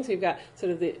what I'm saying? So you've got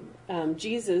sort of the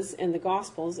Jesus and the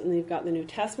Gospels, and then you've got the New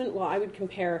Testament. Well, I would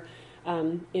compare,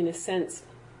 in a sense,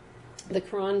 the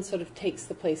Quran sort of takes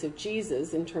the place of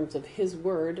Jesus in terms of his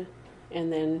word,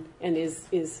 and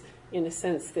is in a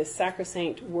sense this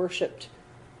sacrosanct, worshipped,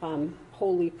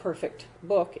 holy, perfect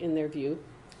book in their view.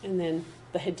 And then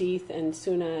the Hadith and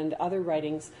Sunnah and other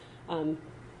writings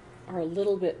are a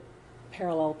little bit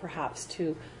parallel, perhaps,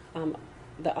 to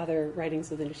the other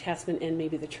writings of the New Testament and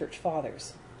maybe the Church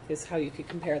Fathers, is how you could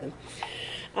compare them.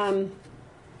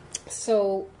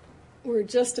 So we're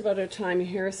just about out of time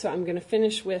here, so I'm going to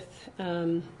finish with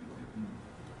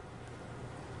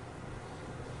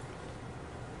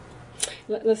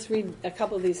let's read a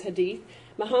couple of these hadith.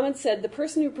 Muhammad said, "The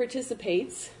person who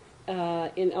participates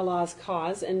in Allah's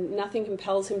cause, and nothing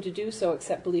compels him to do so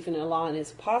except belief in Allah and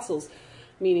his apostles,"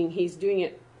 meaning he's doing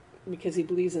it because he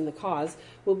believes in the cause,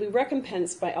 "will be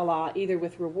recompensed by Allah either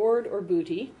with reward or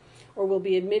booty, or will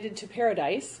be admitted to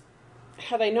paradise.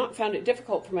 Had I not found it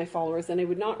difficult for my followers, then I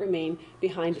would not remain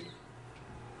behind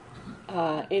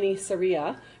any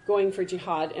Sariya going for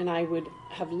jihad, and I would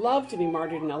have loved to be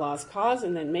martyred in Allah's cause,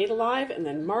 and then made alive, and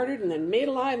then martyred, and then made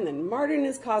alive, and then martyred in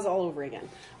his cause all over again."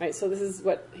 Right? So this is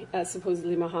what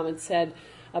supposedly Muhammad said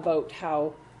about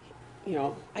how,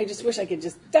 I just wish I could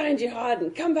just die in jihad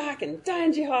and come back and die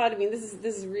in jihad. I mean, this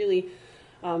is really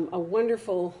a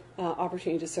wonderful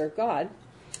opportunity to serve God,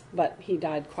 but he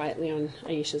died quietly on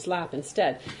Aisha's lap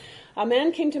instead. A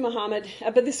man came to Muhammad,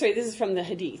 this is from the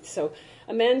Hadith. So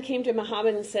a man came to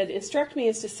Muhammad and said, "Instruct me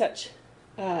as to such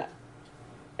a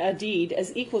deed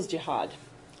as equals jihad."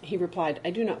 He replied, "I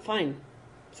do not find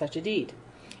such a deed."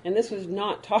 And this was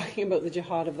not talking about the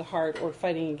jihad of the heart or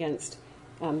fighting against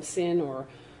sin or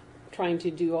trying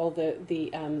to do all the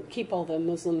keep all the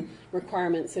Muslim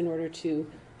requirements in order to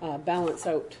balance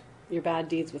out your bad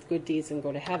deeds with good deeds and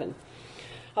go to heaven.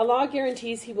 Allah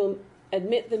guarantees he will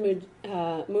admit the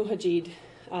mujahid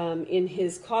in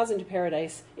his cause into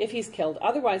paradise if he's killed.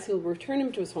 Otherwise, he'll return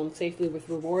him to his home safely with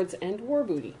rewards and war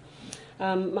booty.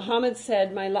 Muhammad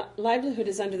said, "My livelihood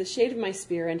is under the shade of my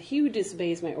spear, and he who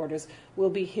disobeys my orders will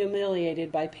be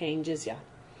humiliated by paying jizya."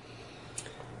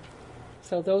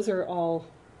 So those are all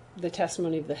the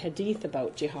testimony of the Hadith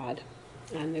about jihad,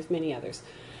 and there's many others.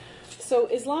 So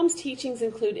Islam's teachings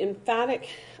include emphatic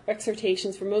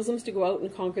exhortations for Muslims to go out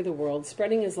and conquer the world,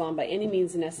 spreading Islam by any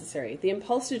means necessary. The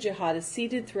impulse to jihad is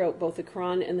seated throughout both the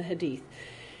Quran and the Hadith.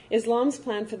 Islam's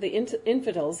plan for the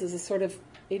infidels is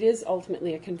it is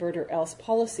ultimately a convert or else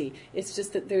policy. It's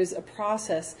just that there's a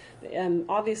process.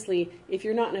 Obviously, if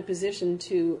you're not in a position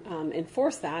to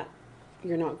enforce that,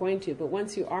 you're not going to. But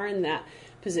once you are in that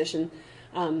position,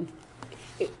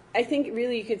 I think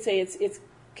really you could say it's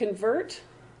convert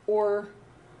or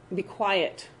be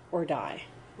quiet or die.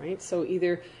 Right? So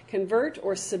either convert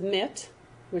or submit,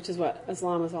 which is what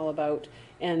Islam is all about,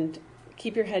 and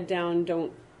keep your head down.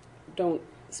 Don't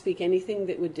speak anything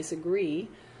that would disagree,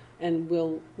 and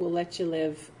we'll let you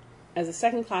live as a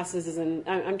second-class citizen.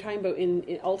 I'm talking about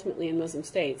ultimately in Muslim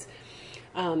states.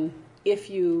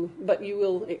 But you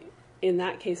will, in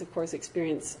that case, of course,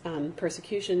 experience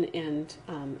persecution and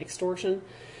extortion.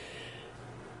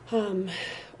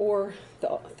 Or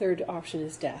the third option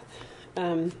is death.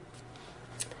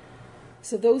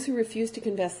 So those who refuse to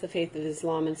confess the faith of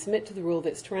Islam and submit to the rule of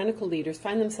its tyrannical leaders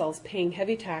find themselves paying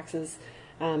heavy taxes,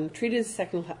 treated as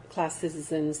second-class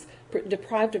citizens,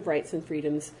 deprived of rights and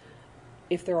freedoms,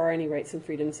 if there are any rights and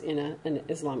freedoms in an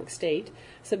Islamic state,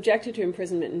 subjected to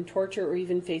imprisonment and torture, or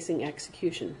even facing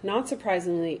execution. Not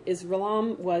surprisingly,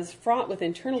 Islam was fraught with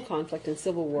internal conflict and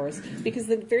civil wars because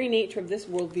the very nature of this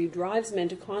worldview drives men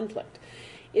to conflict.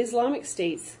 Islamic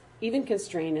states even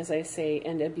constrain, as I say,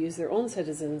 and abuse their own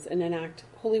citizens and enact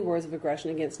holy wars of aggression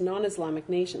against non-Islamic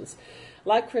nations.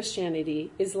 Like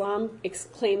Christianity, Islam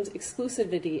claims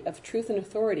exclusivity of truth and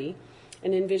authority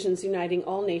and envisions uniting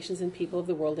all nations and people of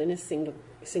the world in a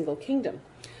single kingdom.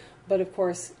 But of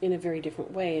course, in a very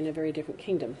different way, in a very different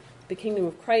kingdom. The kingdom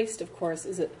of Christ, of course,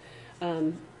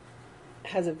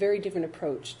 has a very different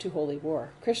approach to holy war.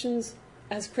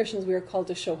 As Christians, we are called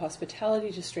to show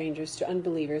hospitality to strangers, to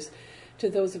unbelievers, to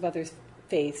those of other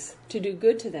faiths, to do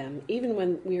good to them, even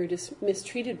when we are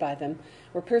mistreated by them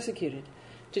or persecuted,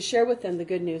 to share with them the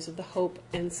good news of the hope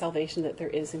and salvation that there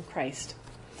is in Christ.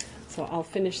 So I'll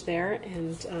finish there,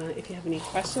 and if you have any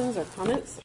questions or comments.